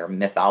 this entire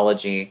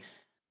mythology.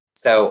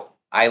 So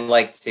I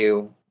like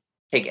to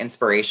take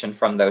inspiration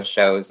from those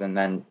shows and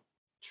then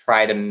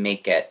try to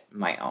make it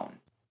my own.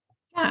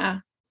 Yeah,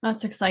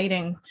 that's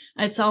exciting.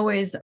 It's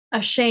always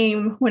a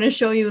shame when a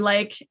show you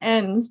like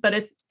ends, but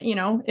it's,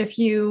 if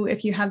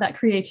you have that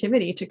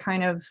creativity to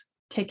kind of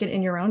take it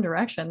in your own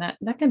direction,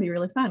 that can be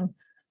really fun.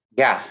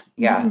 Yeah.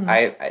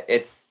 Mm-hmm.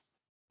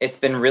 It's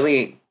been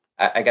really,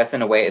 I guess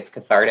in a way it's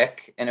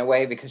cathartic in a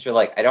way, because you're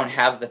like, I don't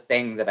have the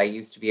thing that I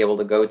used to be able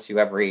to go to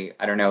every,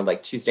 I don't know,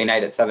 like Tuesday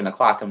night at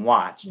 7:00 and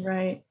watch.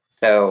 Right.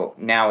 So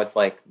now it's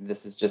like,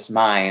 this is just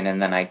mine. And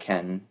then I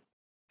can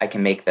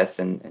make this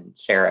and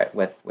share it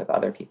with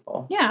other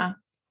people. Yeah,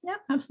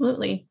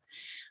 absolutely.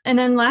 And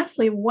then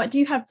lastly, what do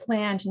you have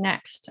planned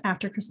next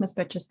after Christmas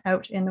Bitch is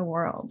out in the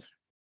world?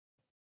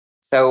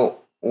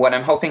 So what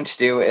I'm hoping to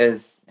do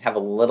is have a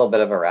little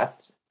bit of a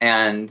rest.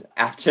 And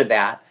after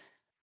that,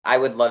 I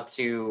would love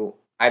to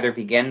either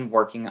begin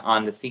working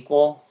on the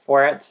sequel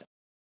for it.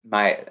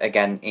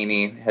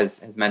 Amy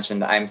has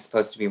mentioned I'm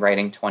supposed to be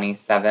writing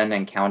 27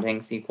 and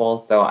counting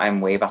sequels, so I'm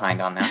way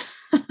behind on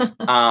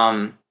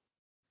that.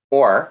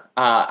 Or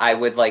I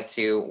would like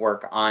to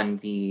work on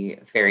the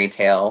fairy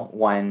tale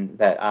one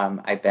that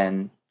I've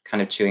been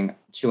kind of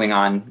chewing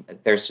on.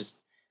 There's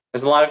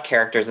a lot of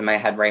characters in my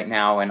head right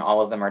now, and all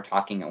of them are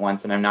talking at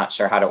once, and I'm not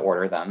sure how to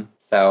order them.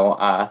 So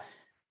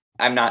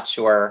I'm not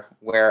sure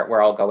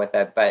where I'll go with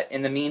it. But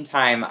in the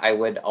meantime, I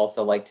would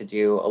also like to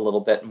do a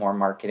little bit more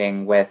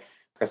marketing with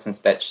Christmas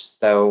Bitch.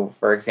 So,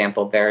 for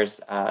example,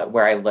 there's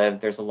where I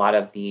live, there's a lot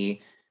of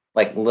the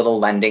like little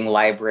lending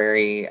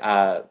library,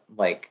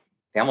 like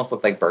they almost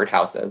look like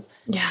birdhouses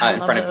in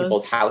front of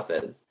people's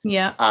houses.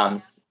 Yeah.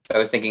 So I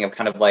was thinking of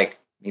kind of like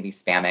maybe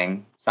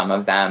spamming some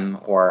of them,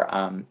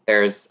 or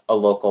there's a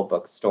local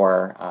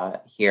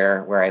bookstore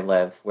here where I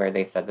live where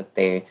they said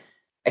that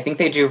I think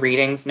they do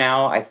readings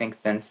now. I think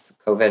since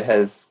COVID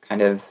has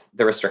kind of,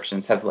 the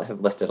restrictions have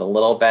lifted a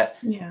little bit.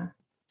 Yeah.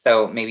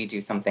 So maybe do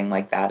something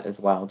like that as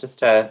well, just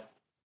to,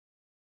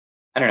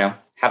 I don't know,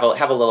 have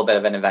a little bit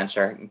of an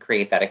adventure and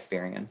create that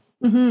experience.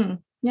 Mm-hmm.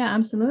 Yeah,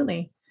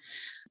 absolutely.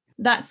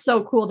 That's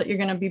so cool that you're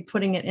going to be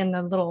putting it in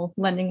the little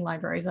lending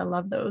libraries. I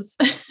love those.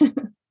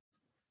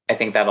 I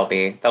think that'll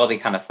be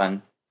kind of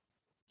fun.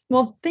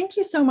 Well, thank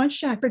you so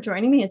much, Jack, for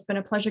joining me. It's been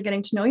a pleasure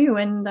getting to know you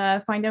and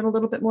find out a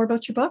little bit more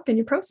about your book and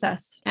your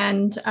process.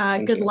 And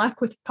good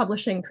luck with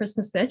publishing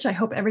Christmas Bitch. I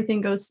hope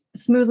everything goes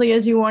smoothly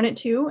as you want it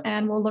to,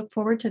 and we'll look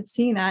forward to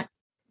seeing that.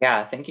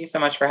 Yeah, thank you so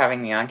much for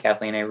having me on,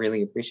 Kathleen. I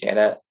really appreciate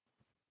it.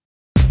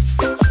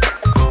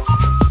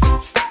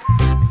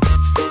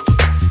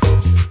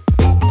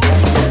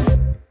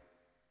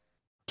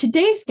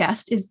 Today's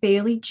guest is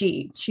Bailey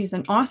G. She's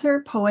an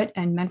author, poet,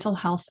 and mental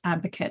health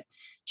advocate.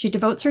 She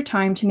devotes her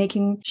time to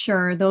making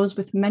sure those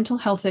with mental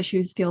health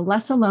issues feel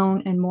less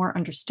alone and more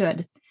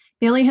understood.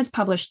 Bailey has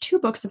published 2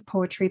 books of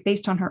poetry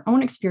based on her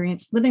own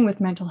experience living with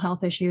mental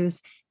health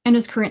issues and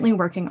is currently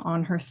working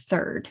on her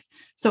 3rd.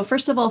 So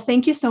first of all,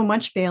 thank you so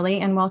much, Bailey,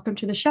 and welcome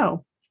to the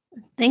show.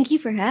 Thank you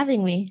for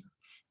having me.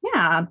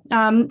 Yeah.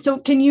 So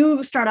can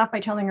you start off by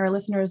telling our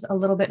listeners a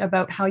little bit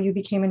about how you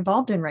became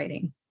involved in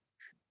writing?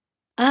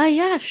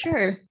 Yeah,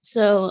 sure.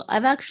 So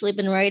I've actually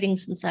been writing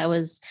since I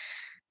was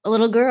a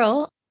little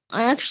girl.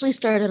 I actually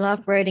started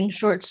off writing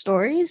short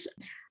stories.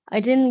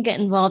 I didn't get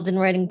involved in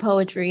writing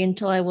poetry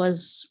until I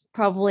was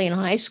probably in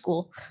high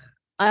school.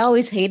 I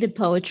always hated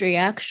poetry,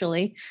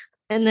 actually.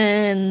 And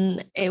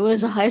then it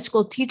was a high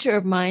school teacher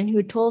of mine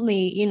who told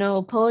me,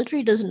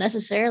 poetry doesn't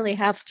necessarily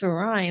have to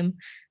rhyme.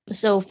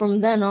 So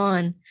from then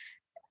on,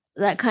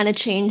 that kind of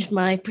changed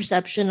my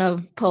perception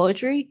of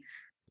poetry.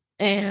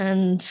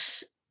 And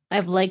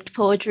I've liked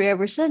poetry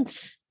ever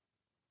since.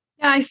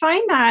 Yeah, I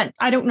find that,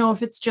 I don't know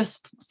if it's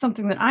just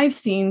something that I've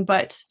seen,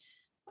 but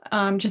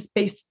just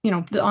based,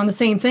 on the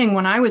same thing.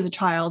 When I was a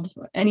child,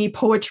 any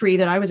poetry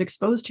that I was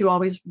exposed to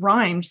always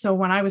rhymed. So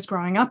when I was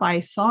growing up, I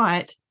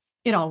thought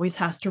it always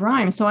has to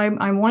rhyme. So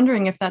I'm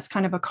wondering if that's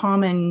kind of a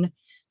common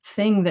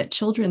thing that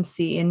children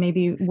see and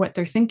maybe what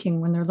they're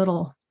thinking when they're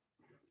little.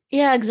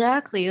 Yeah,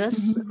 exactly.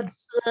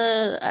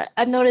 Mhm.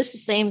 I've noticed the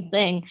same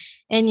thing.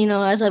 And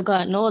as I've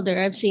gotten older,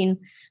 I've seen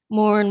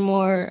more and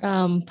more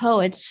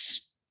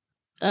poets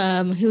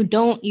who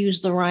don't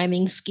use the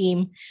rhyming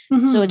scheme.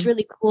 So it's Mhm.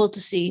 really cool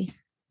to see.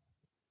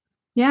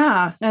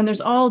 Yeah. And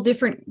there's all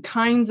different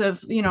kinds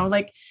of,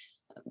 like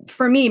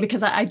for me,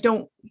 because I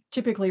don't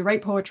typically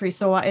write poetry,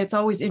 so it's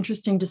always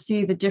interesting to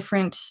see the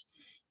different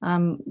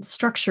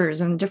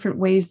structures and different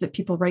ways that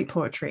people write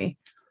poetry.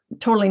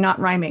 Totally not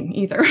rhyming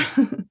either.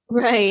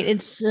 Right.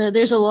 It's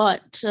there's a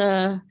lot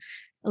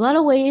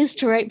of ways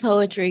to write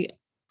poetry.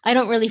 I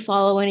don't really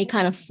follow any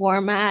kind of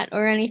format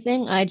or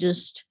anything. I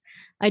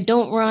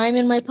don't rhyme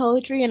in my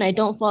poetry, and I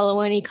don't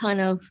follow any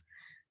kind of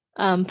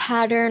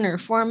pattern or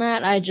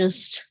format. I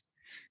just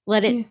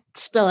let it Yeah.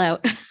 spill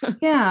out.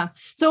 Yeah.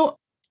 So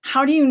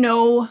how do you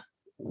know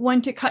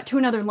when to cut to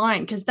another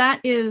line? Because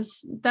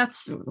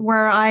that's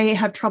where I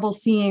have trouble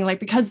seeing, like,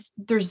 because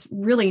there's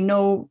really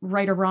no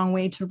right or wrong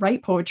way to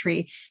write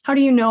poetry. How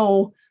do you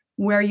know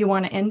where you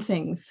want to end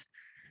things?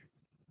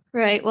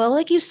 Right. Well,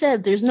 like you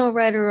said, there's no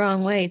right or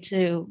wrong way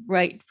to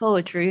write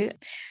poetry.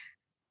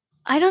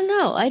 I don't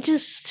know.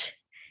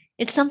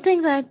 It's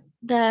something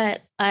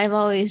that I've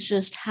always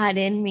just had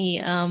in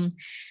me.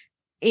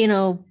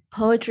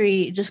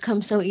 Poetry just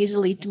comes so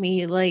easily to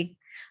me. Like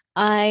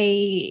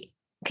I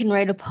can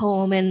write a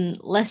poem in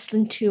less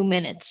than 2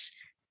 minutes.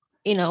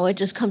 It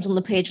just comes on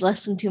the page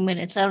less than 2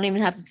 minutes. I don't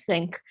even have to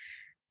think.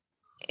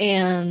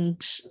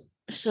 And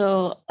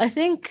so I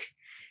think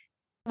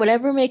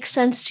whatever makes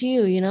sense to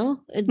you,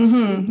 it's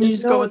You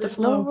just go with the there's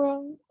no flow.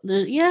 wrong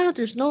yeah,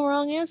 there's no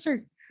wrong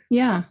answer.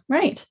 Yeah,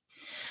 right.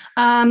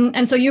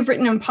 And so you've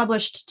written and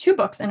published two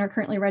books and are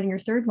currently writing your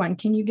third one.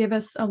 Can you give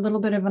us a little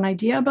bit of an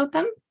idea about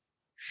them?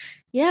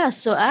 Yeah,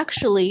 so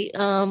actually,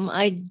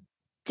 I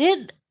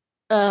did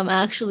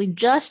actually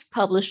just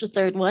publish the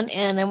third one,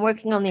 and I'm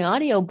working on the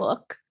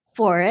audiobook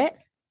for it.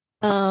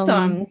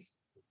 Awesome.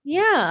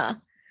 Yeah.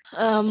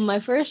 My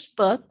first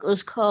book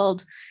was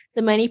called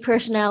The Many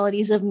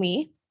Personalities of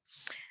Me.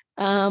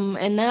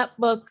 And that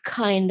book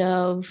kind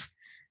of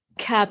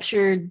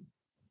captured,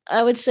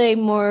 I would say,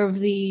 more of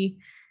the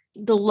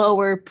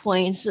lower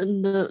points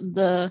and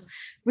the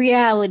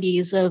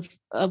realities of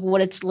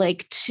what it's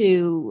like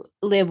to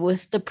live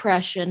with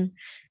depression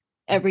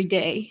every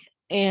day.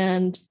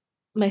 And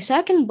my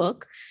second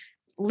book,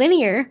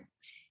 Linear,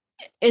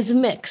 is a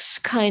mix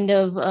kind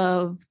of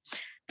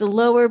the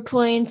lower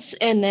points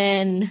and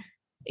then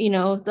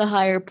the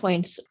higher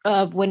points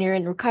of when you're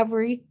in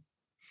recovery.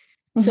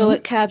 So Mm-hmm.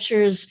 it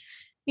captures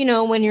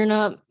when you're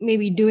not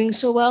maybe doing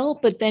so well,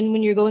 but then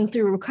when you're going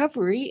through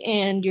recovery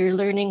and you're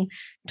learning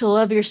to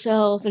love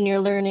yourself and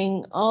you're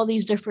learning all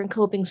these different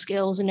coping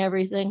skills and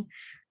everything.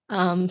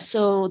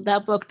 So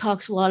that book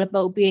talks a lot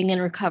about being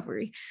in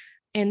recovery.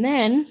 And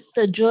then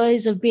The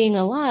Joys of Being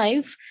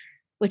Alive,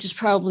 which is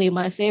probably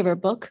my favorite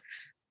book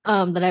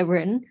that I've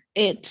written.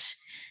 It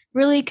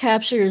really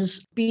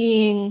captures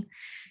being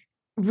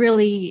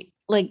really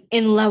like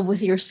in love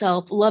with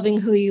yourself, loving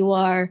who you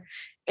are,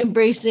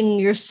 embracing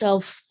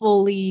yourself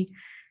fully,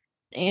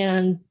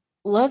 and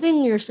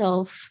loving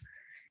yourself.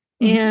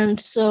 Mm-hmm. And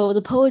so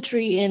the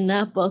poetry in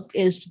that book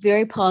is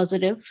very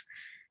positive,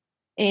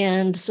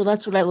 and so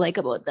that's what I like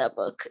about that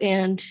book.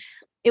 And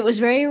it was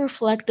very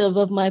reflective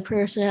of my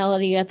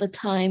personality at the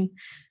time,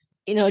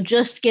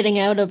 just getting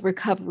out of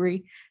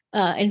recovery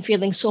and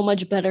feeling so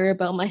much better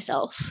about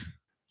myself.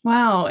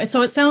 Wow.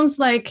 So it sounds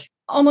like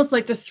almost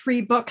like the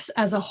three books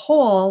as a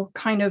whole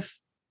kind of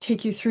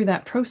take you through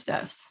that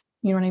process.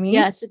 You know what I mean?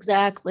 Yes,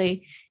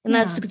 exactly. And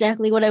that's Yeah.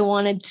 exactly what I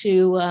wanted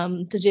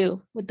to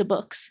do with the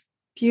books.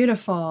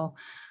 Beautiful.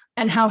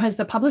 And how has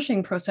the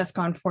publishing process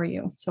gone for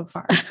you so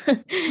far?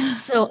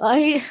 So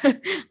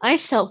I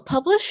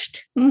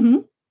self-published. Mm-hmm.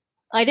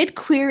 I did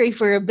query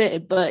for a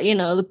bit, but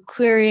the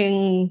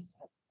querying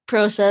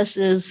process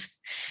is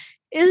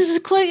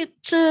quite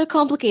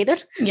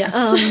complicated. Yes.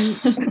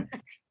 Um,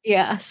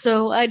 yeah,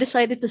 so I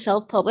decided to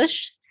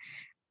self-publish.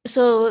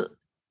 So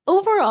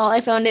overall,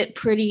 I found it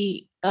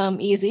pretty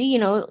easy.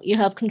 You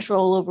have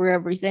control over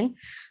everything.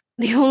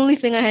 The only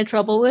thing I had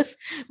trouble with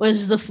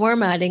was the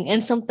formatting.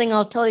 And something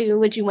I'll tell you,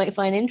 which you might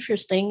find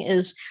interesting,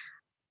 is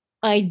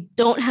I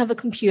don't have a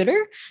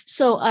computer.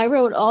 So I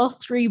wrote all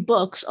three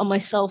books on my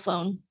cell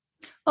phone,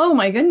 Oh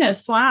my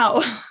goodness.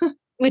 Wow.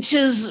 which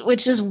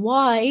is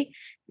why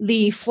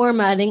the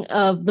formatting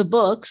of the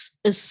books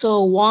is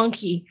so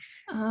wonky.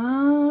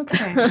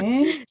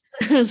 Okay.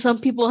 Some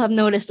people have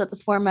noticed that the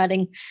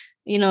formatting,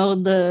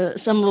 the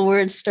some of the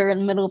words start in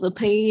the middle of the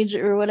page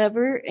or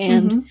whatever,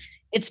 and Mm-hmm.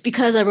 it's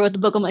because I wrote the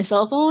book on my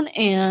cell phone,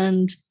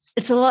 and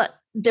it's a lot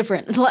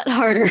different, it's a lot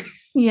harder.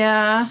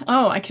 Yeah.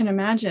 Oh, I can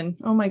imagine.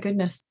 Oh my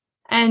goodness.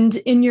 And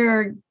in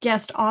your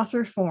guest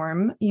author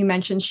form, you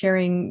mentioned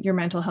sharing your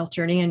mental health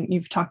journey, and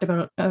you've talked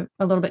about a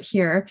little bit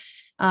here,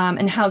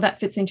 and how that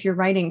fits into your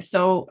writing.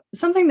 So,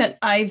 something that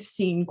I've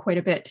seen quite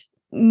a bit,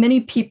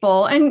 many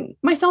people, and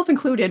myself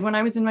included, when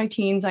I was in my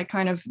teens, I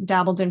kind of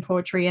dabbled in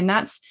poetry, and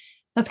that's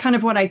kind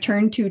of what I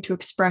turned to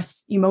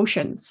express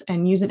emotions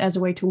and use it as a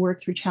way to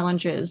work through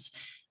challenges.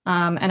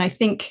 And I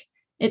think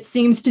it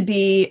seems to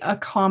be a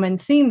common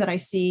theme that I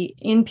see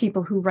in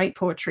people who write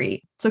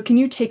poetry. So can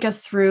you take us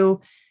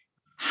through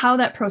how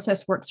that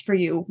process works for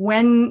you?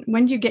 When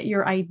do you get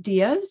your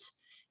ideas?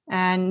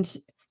 And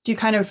do you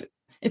kind of,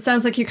 it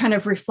sounds like you kind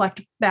of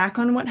reflect back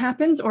on what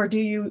happens, or do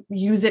you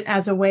use it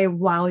as a way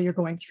while you're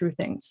going through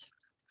things?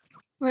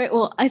 Right.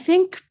 Well, I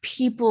think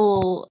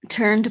people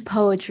turn to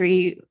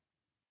poetry,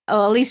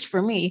 at least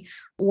for me,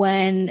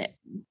 when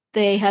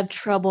they have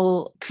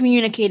trouble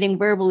communicating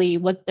verbally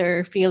what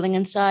they're feeling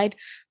inside,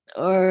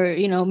 or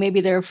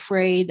maybe they're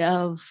afraid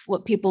of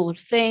what people would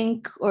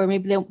think, or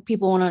maybe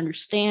people won't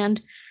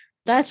understand.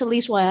 That's at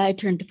least why I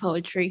turn to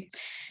poetry.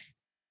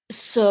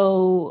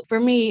 So for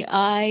me,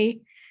 I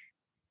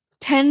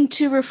tend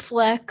to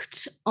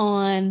reflect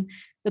on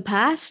the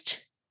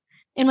past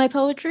in my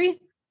poetry,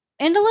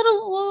 and a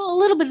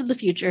little bit of the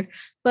future,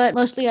 but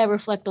mostly I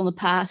reflect on the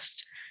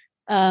past,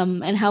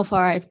 and how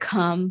far I've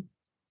come,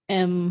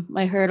 and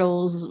my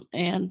hurdles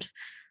and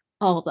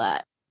all of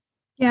that.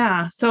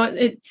 Yeah. So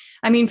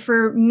I mean,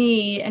 for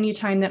me,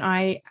 anytime that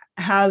I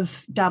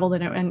have dabbled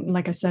in it, and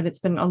like I said, it's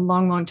been a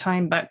long, long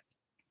time, but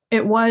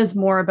it was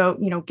more about,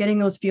 getting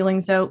those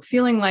feelings out,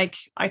 feeling like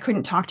I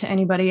couldn't talk to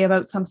anybody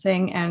about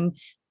something. And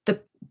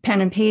the pen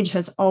and page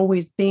has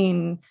always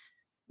been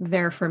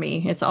there for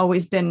me. It's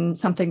always been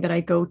something that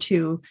I go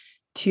to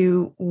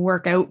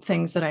work out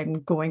things that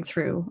I'm going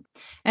through.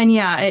 And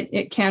yeah,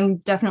 it can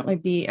definitely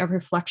be a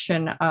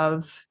reflection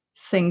of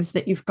things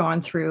that you've gone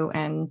through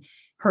and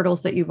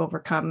hurdles that you've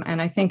overcome. And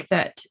I think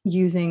that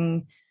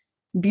using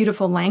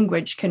beautiful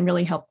language can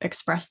really help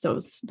express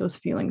those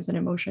feelings and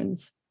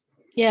emotions.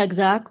 Yeah,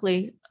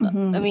 exactly. I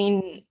Mm-hmm.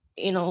 mean,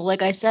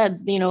 like I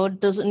said, it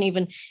doesn't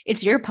even,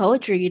 it's your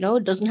poetry,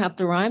 it doesn't have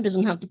to rhyme,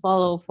 doesn't have to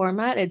follow a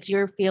format. It's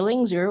your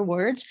feelings, your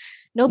words.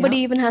 Nobody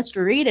Yeah. even has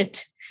to read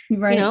it.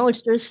 Right.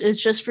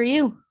 It's just for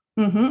you.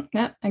 Mm-hmm.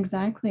 Yeah,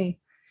 exactly.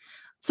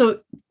 So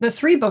the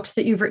three books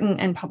that you've written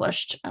and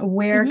published,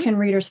 where Hmm. can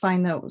readers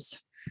find those?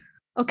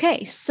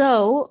 Okay,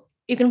 so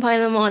you can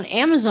find them on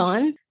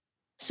Amazon.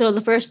 So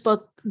the first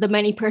book, The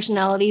Many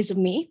Personalities of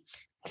Me,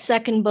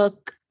 second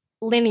book,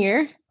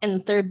 Linear, and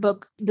the third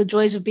book, The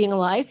Joys of Being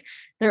Alive.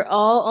 They're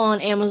all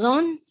on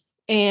Amazon,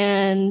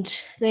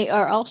 and they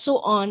are also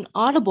on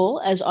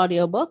Audible as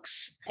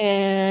audiobooks.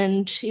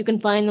 And you can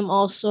find them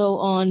also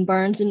on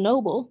Barnes and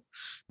Noble,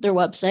 their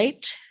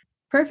website.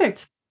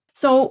 Perfect.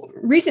 So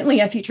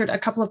recently I featured a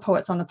couple of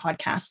poets on the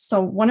podcast. So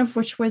one of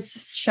which was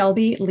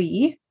Shelby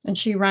Lee, and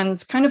she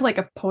runs kind of like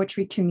a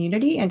poetry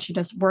community and she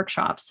does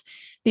workshops.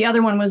 The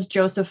other one was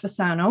Joseph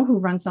Fasano, who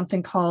runs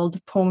something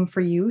called Poem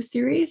for You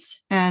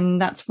series.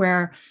 And that's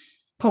where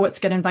poets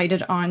get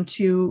invited on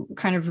to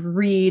kind of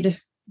read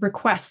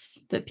requests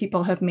that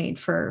people have made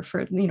for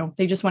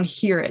they just want to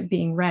hear it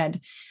being read,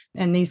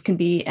 and these can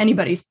be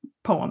anybody's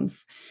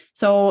poems.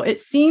 So it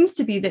seems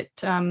to be that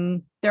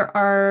there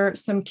are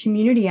some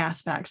community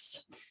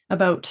aspects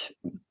about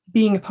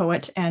being a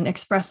poet and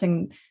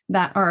expressing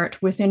that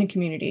art within a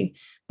community.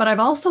 But I've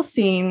also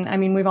seen, I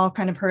mean, we've all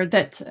kind of heard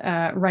that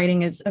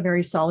writing is a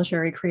very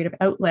solitary creative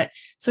outlet.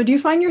 So do you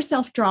find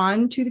yourself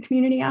drawn to the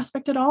community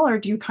aspect at all, or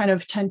do you kind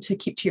of tend to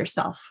keep to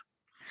yourself?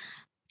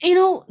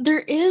 There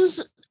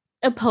is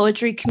a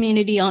poetry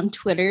community on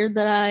Twitter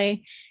that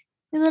I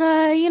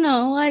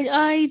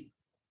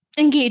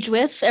engage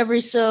with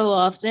every so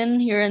often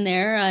here and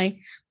there. I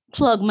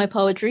plug my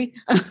poetry.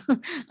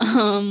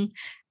 um,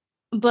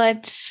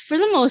 but for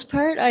the most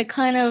part, I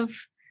kind of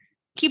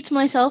keep to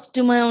myself,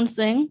 do my own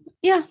thing.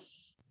 Yeah.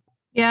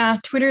 Yeah,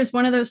 Twitter is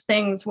one of those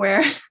things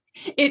where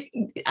it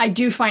I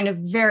do find a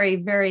very,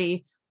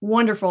 very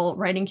wonderful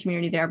writing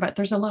community there, but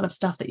there's a lot of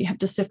stuff that you have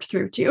to sift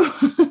through too.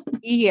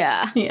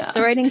 Yeah. The Yeah.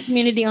 writing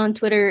community on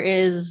Twitter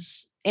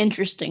is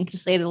interesting to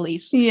say the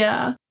least.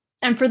 Yeah.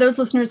 And for those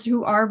listeners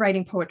who are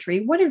writing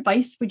poetry, what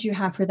advice would you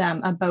have for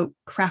them about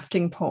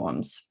crafting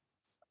poems?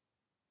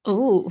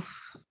 Oh,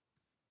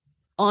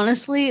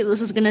 honestly,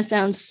 this is gonna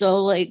sound so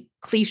like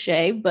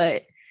cliche,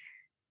 but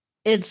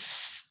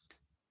it's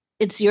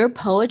it's your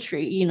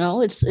poetry,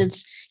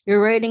 it's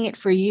you're writing it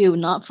for you,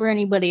 not for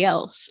anybody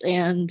else.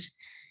 And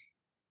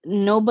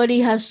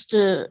nobody has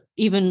to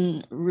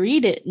even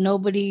read it.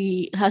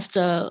 Nobody has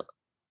to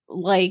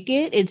like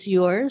it. It's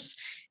yours.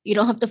 You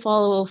don't have to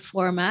follow a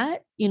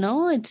format,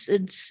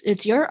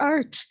 it's your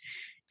art.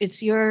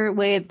 It's your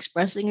way of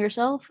expressing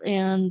yourself,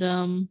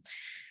 and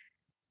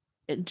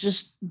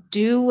just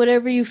do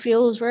whatever you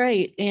feel is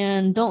right,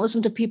 and don't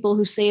listen to people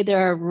who say there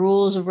are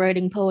rules of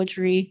writing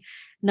poetry.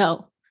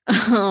 No.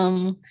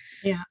 um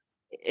Yeah.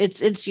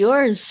 it's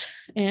yours,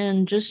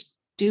 and just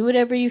do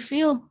whatever you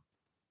feel.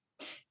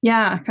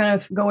 Yeah, kind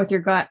of go with your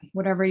gut,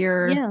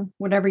 Yeah.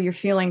 whatever you're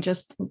feeling,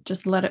 just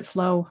let it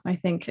flow, I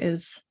think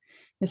is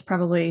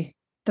probably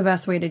the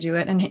best way to do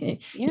it. And you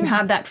Yeah.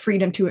 have that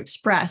freedom to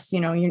express,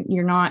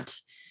 you're not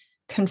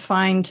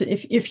confined to,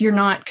 if you're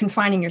not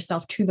confining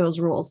yourself to those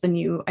rules, then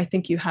I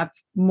think you have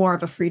more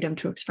of a freedom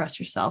to express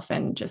yourself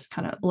and just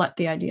kind of let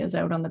the ideas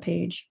out on the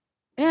page.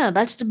 Yeah,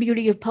 that's the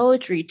beauty of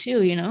poetry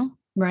too.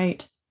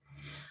 Right.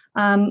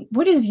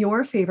 What is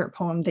your favorite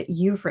poem that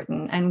you've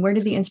written, and where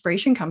did the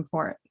inspiration come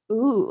for it?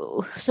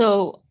 Ooh,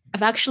 so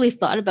I've actually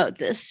thought about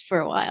this for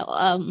a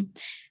while.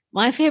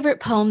 My favorite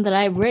poem that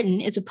I've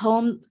written is a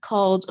poem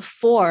called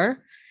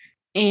Four,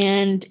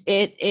 and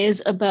it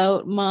is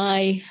about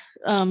my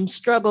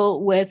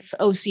struggle with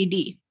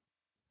OCD.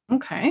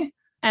 Okay.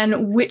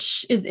 And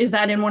which is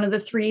that in one of the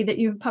 3 that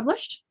you've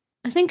published?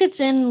 I think it's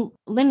in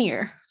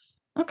Linear.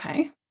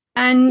 Okay.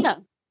 And Yeah.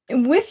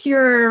 with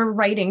your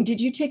writing,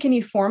 did you take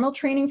any formal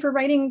training for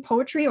writing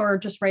poetry or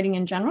just writing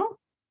in general?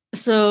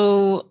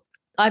 So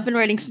I've been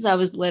writing since I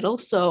was little,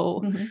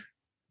 so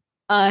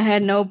I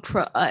had no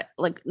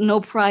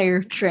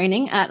prior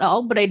training at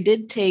all, but I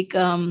did take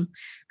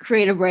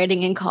creative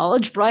writing in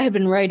college, but I had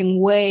been writing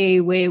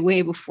way, way,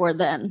 way before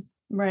then.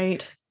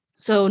 Right.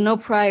 So no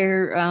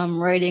prior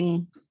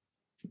writing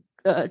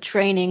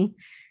training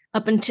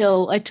up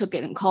until I took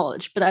it in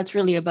college, but that's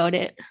really about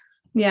it.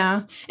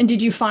 Yeah. And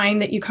did you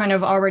find that you kind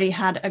of already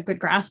had a good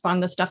grasp on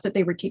the stuff that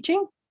they were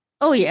teaching?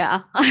 Oh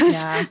yeah.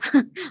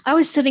 I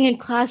was sitting in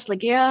class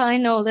like, yeah, I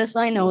know this.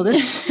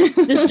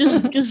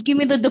 Just give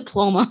me the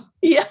diploma.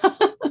 Yeah.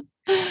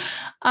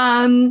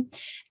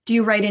 Do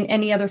you write in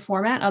any other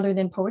format other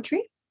than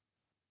poetry?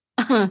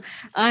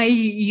 I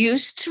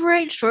used to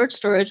write short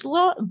stories a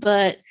lot,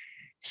 but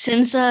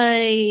since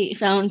I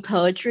found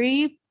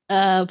poetry,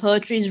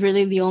 poetry is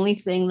really the only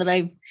thing that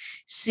I've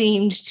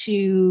seemed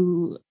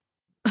to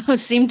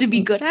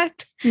be good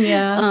at.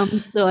 Yeah.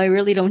 So I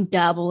really don't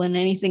dabble in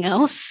anything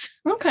else.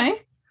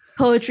 Okay.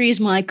 Poetry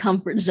is my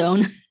comfort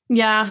zone.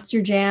 Yeah, it's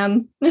your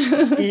jam.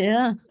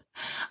 Yeah.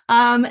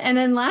 And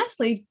then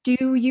lastly,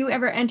 do you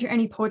ever enter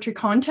any poetry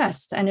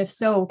contests? And if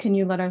so, can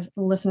you let our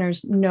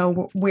listeners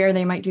know where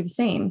they might do the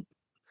same?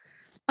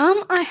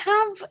 I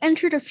have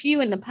entered a few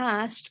in the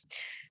past.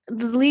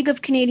 The League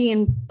of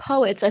Canadian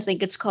Poets, I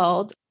think it's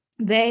called,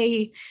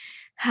 they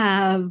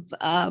have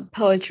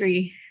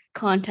poetry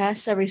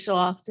contests every so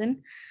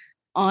often.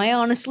 I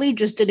honestly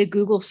just did a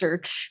Google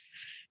search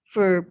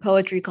for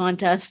poetry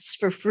contests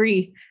for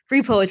free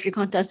poetry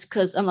contests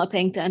because I'm not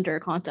paying to enter a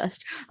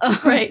contest.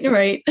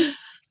 Right.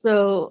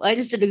 So I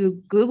just did a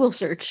Google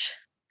search,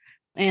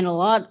 and a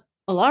lot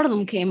of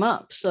them came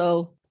up.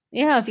 So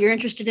yeah, if you're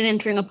interested in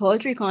entering a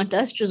poetry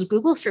contest, just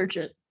Google search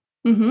it.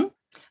 Mm-hmm.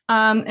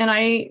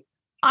 And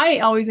I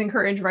always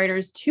encourage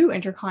writers to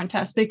enter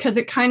contests because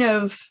it kind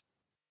of,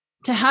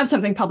 to have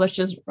something published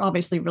is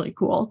obviously really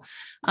cool.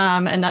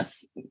 And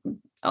that's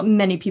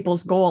many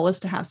people's goal, is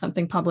to have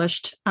something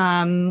published.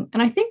 And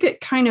I think it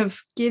kind of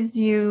gives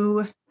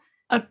you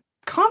a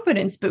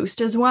confidence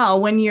boost as well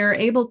when you're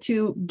able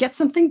to get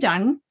something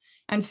done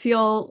and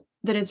feel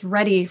that it's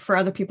ready for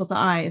other people's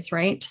eyes,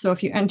 right? So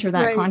if you enter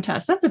that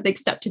contest, that's a big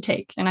step to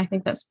take. And I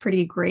think that's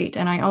pretty great.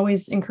 And I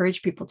always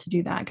encourage people to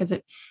do that because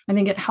I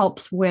think it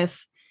helps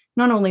with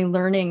not only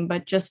learning,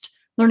 but just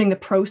learning the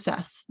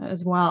process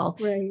as well.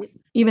 Right.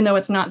 Even though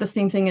it's not the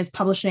same thing as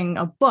publishing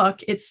a book,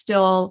 it's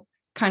still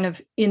kind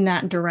of in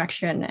that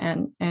direction.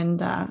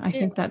 And I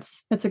think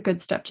that's a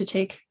good step to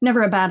take.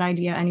 Never a bad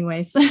idea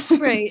anyways.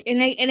 Right.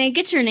 And it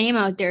gets your name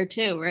out there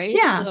too, right?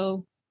 Yeah.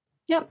 So.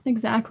 Yep,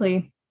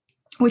 exactly.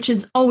 Which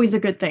is always a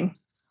good thing.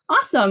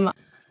 Awesome.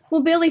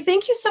 Well, Bailey,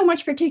 thank you so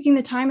much for taking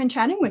the time and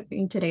chatting with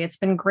me today. It's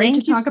been great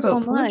to talk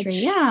about poetry.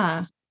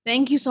 Yeah.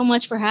 Thank you so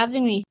much for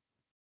having me.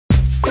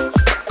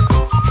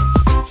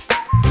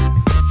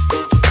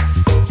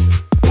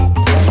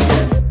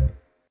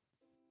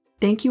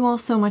 Thank you all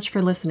so much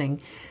for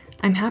listening.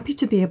 I'm happy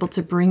to be able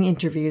to bring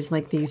interviews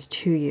like these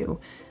to you.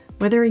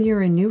 Whether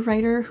you're a new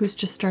writer who's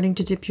just starting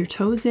to dip your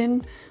toes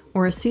in,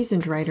 or a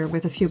seasoned writer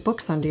with a few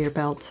books under your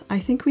belt, I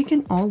think we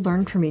can all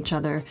learn from each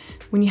other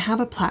when you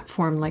have a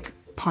platform like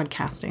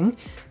podcasting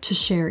to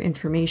share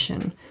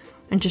information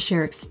and to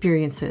share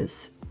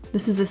experiences.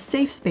 This is a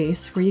safe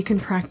space where you can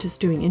practice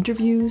doing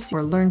interviews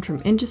or learn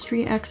from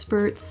industry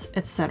experts,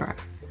 etc.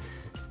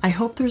 I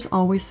hope there's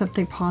always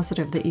something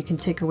positive that you can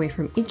take away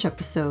from each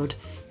episode,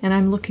 and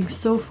I'm looking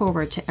so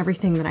forward to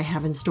everything that I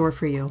have in store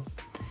for you.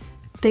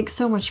 Thanks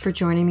so much for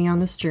joining me on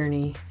this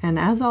journey, and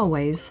as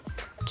always,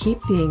 keep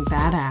being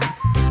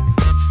badass.